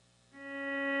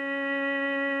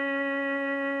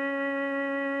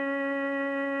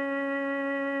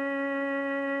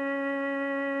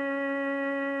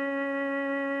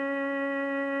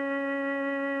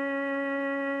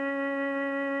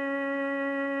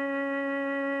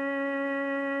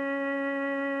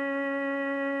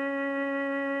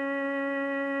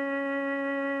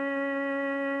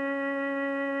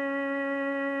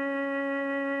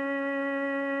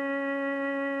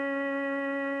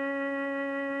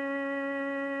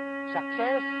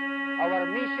 Success, our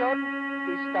mission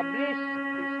to establish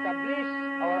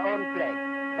our own flag.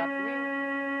 But we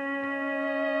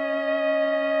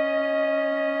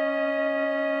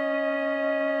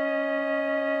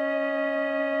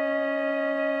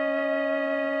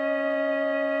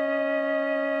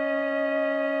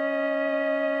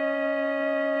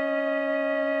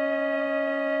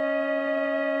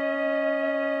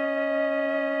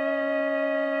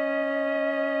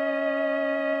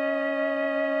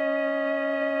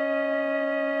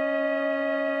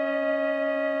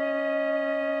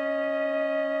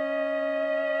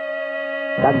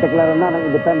Nagdeklara na ng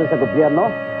independence sa gobyerno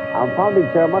ang founding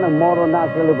chairman ng Moro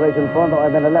National Liberation Front o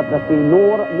MNLF na si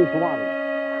Noor Miswari.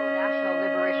 Moro National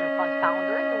Liberation Front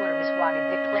founder Noor Miswari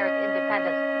declared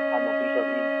independence. Unofficial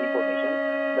information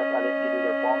that allegedly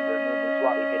leader founder Noor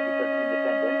Miswari had declared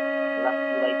independence last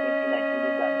July 29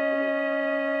 in Iran.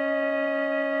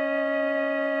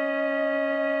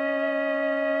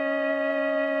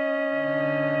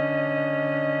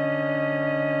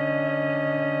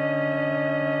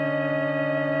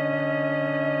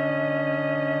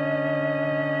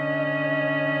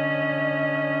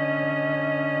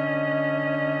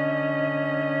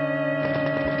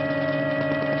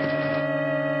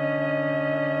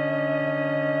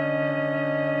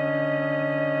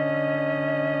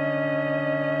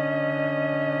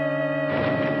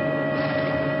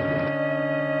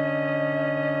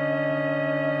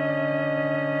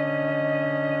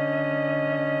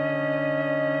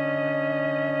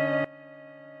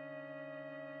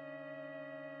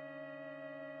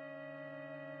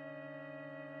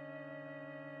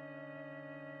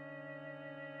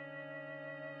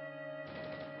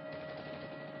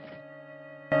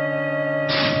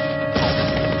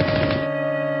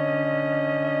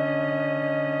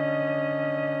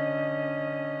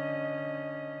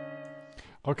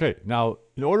 Okay, now,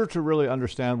 in order to really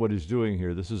understand what he's doing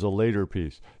here, this is a later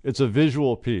piece. It's a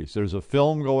visual piece. There's a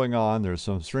film going on, there's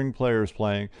some string players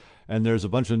playing, and there's a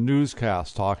bunch of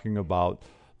newscasts talking about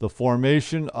the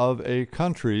formation of a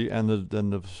country, and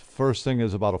then the first thing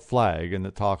is about a flag, and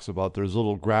it talks about there's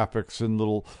little graphics and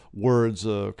little words,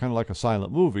 kind of like a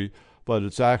silent movie, but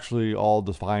it's actually all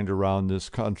defined around this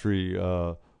country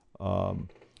in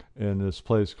this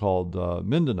place called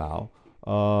Mindanao.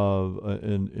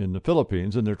 In the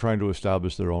Philippines, and they're trying to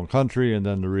establish their own country, and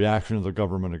then the reaction of the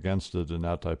government against it and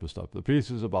that type of stuff. The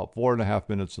piece is about 4.5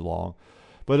 minutes long,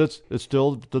 but it's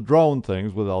still the drone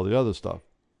things with all the other stuff.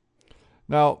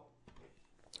 Now,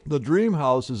 the dream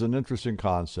house is an interesting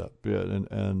concept,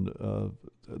 and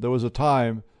there was a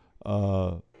time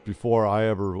before I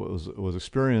ever was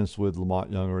experienced with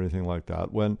Monte Young or anything like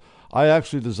that, when I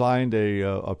actually designed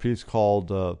a piece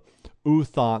called U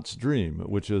Thant's Dream,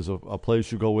 which is a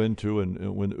place you go into,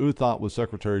 and when U Thant was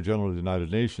Secretary General of the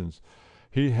United Nations,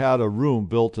 he had a room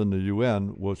built in the UN,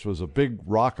 which was a big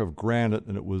rock of granite,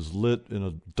 and it was lit in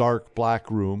a dark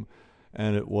black room,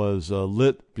 and it was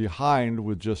lit behind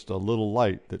with just a little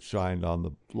light that shined on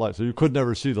the light. So you could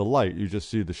never see the light, you just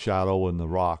see the shadow and the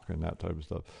rock and that type of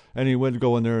stuff. And he would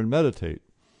go in there and meditate.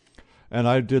 And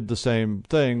I did the same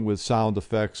thing with sound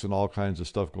effects and all kinds of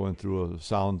stuff going through a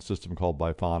sound system called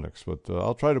Biphonics. But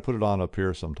I'll try to put it on up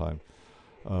here sometime.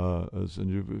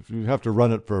 And you have to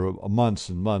run it for months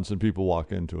and months, and people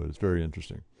walk into it. It's very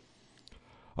interesting.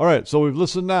 All right, so we've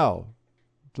listened now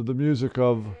to the music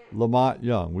of Monte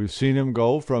Young. We've seen him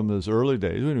go from his early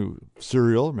days. We knew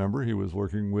Serial, remember, he was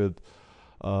working with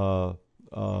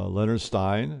Leonard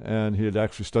Stein, and he had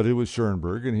actually studied with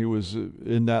Schoenberg, and he was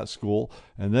in that school.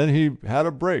 And then he had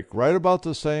a break. Right about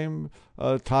the same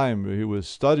time he was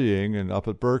studying and up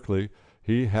at Berkeley,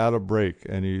 he had a break,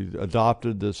 and he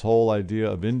adopted this whole idea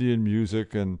of Indian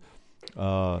music and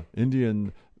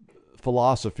Indian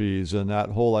philosophies and that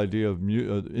whole idea of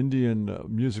Indian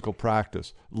musical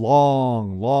practice.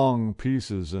 Long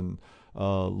pieces and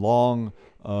long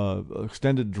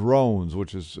extended drones,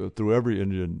 which is through every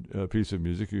Indian piece of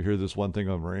music. You hear this one thing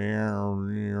of,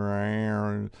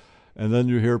 and then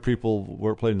you hear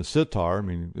people playing the sitar. I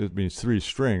mean, it means 3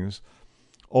 strings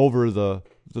over the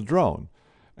drone.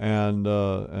 And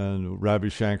Ravi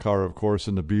Shankar, of course,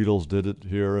 and the Beatles did it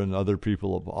here, and other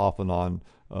people have off and on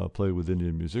played with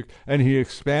Indian music. And he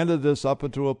expanded this up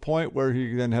into a point where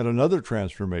he then had another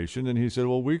transformation, and he said,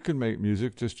 well, we can make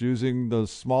music just using the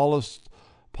smallest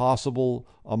possible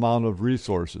amount of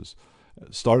resources.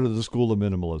 Started the school of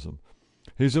minimalism.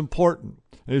 He's important.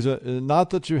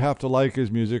 Not that you have to like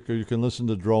his music, or you can listen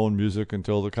to drone music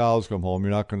until the cows come home.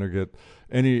 You're not going to get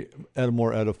any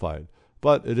more edified.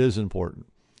 But it is important,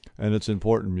 and it's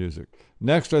important music.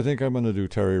 Next, I think I'm going to do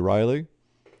Terry Riley,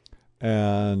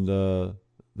 and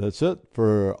that's it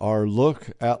for our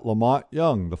look at Monte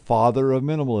Young, the father of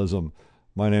minimalism.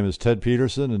 My name is Ted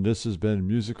Peterson, and this has been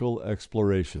Musical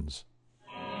Explorations.